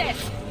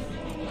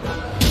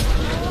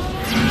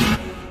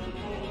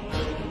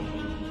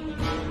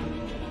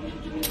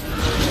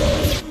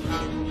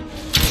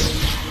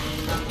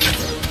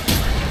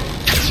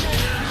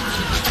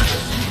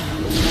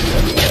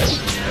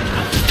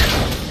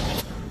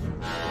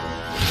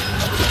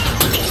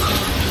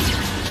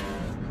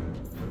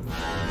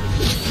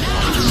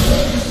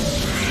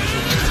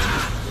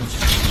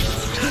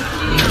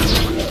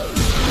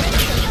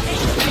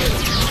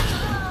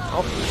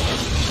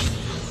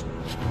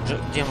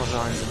 Где мы же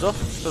антидов?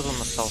 Кто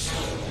там остался?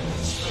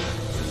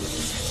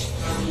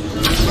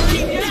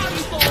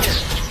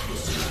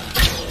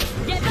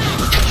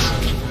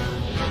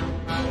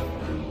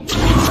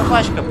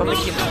 Собачка,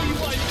 помоги мне.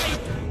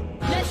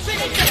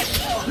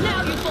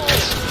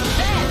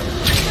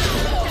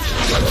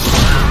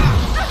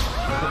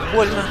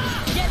 Больно.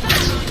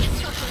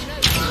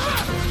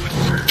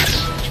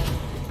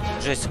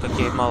 Жесть, как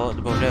я мало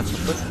добавляю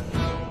хп.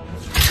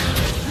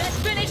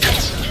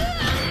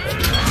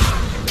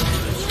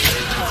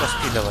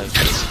 Давай.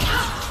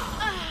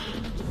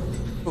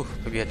 Ух,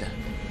 победа.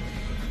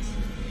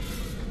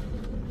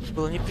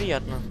 Было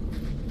неприятно.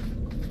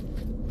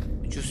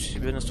 Чувствую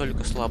себя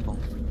настолько слабым.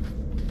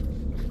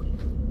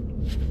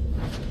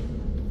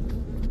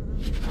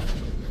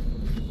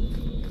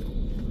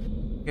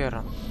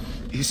 Karen.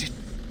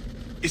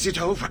 Is it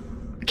over?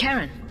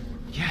 Karen.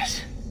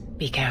 Yes.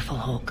 Be careful,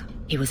 Hawk.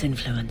 He was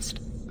influenced.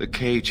 The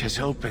cage has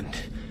opened.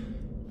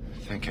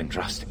 Thank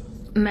Andraste.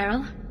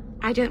 Meryl?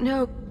 I don't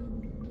know.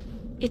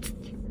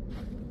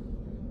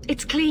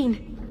 It's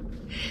clean.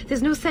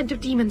 There's no scent of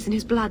demons in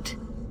his blood.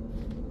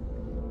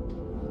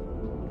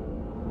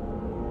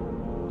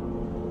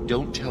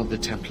 Don't tell the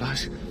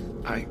Templars.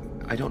 I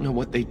don't know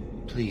what they...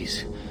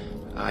 Please.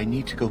 I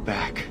need to go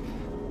back.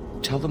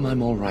 Tell them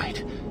I'm all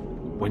right.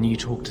 When you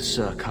talk to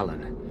Sir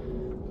Cullen,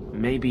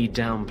 maybe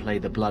downplay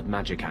the blood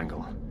magic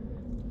angle.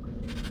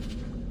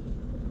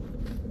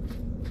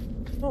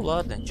 Ну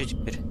ладно, что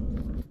теперь?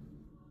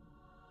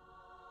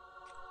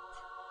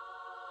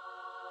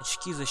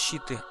 Очки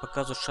защиты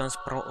показывают шанс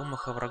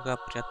промаха врага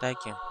при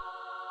атаке.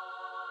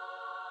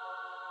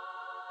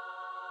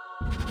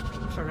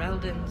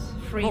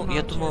 Ну,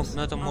 я думаю,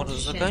 на этом можно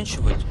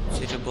заканчивать.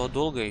 Серия была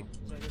долгой.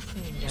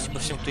 Спасибо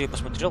всем, кто ее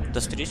посмотрел. До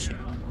встречи.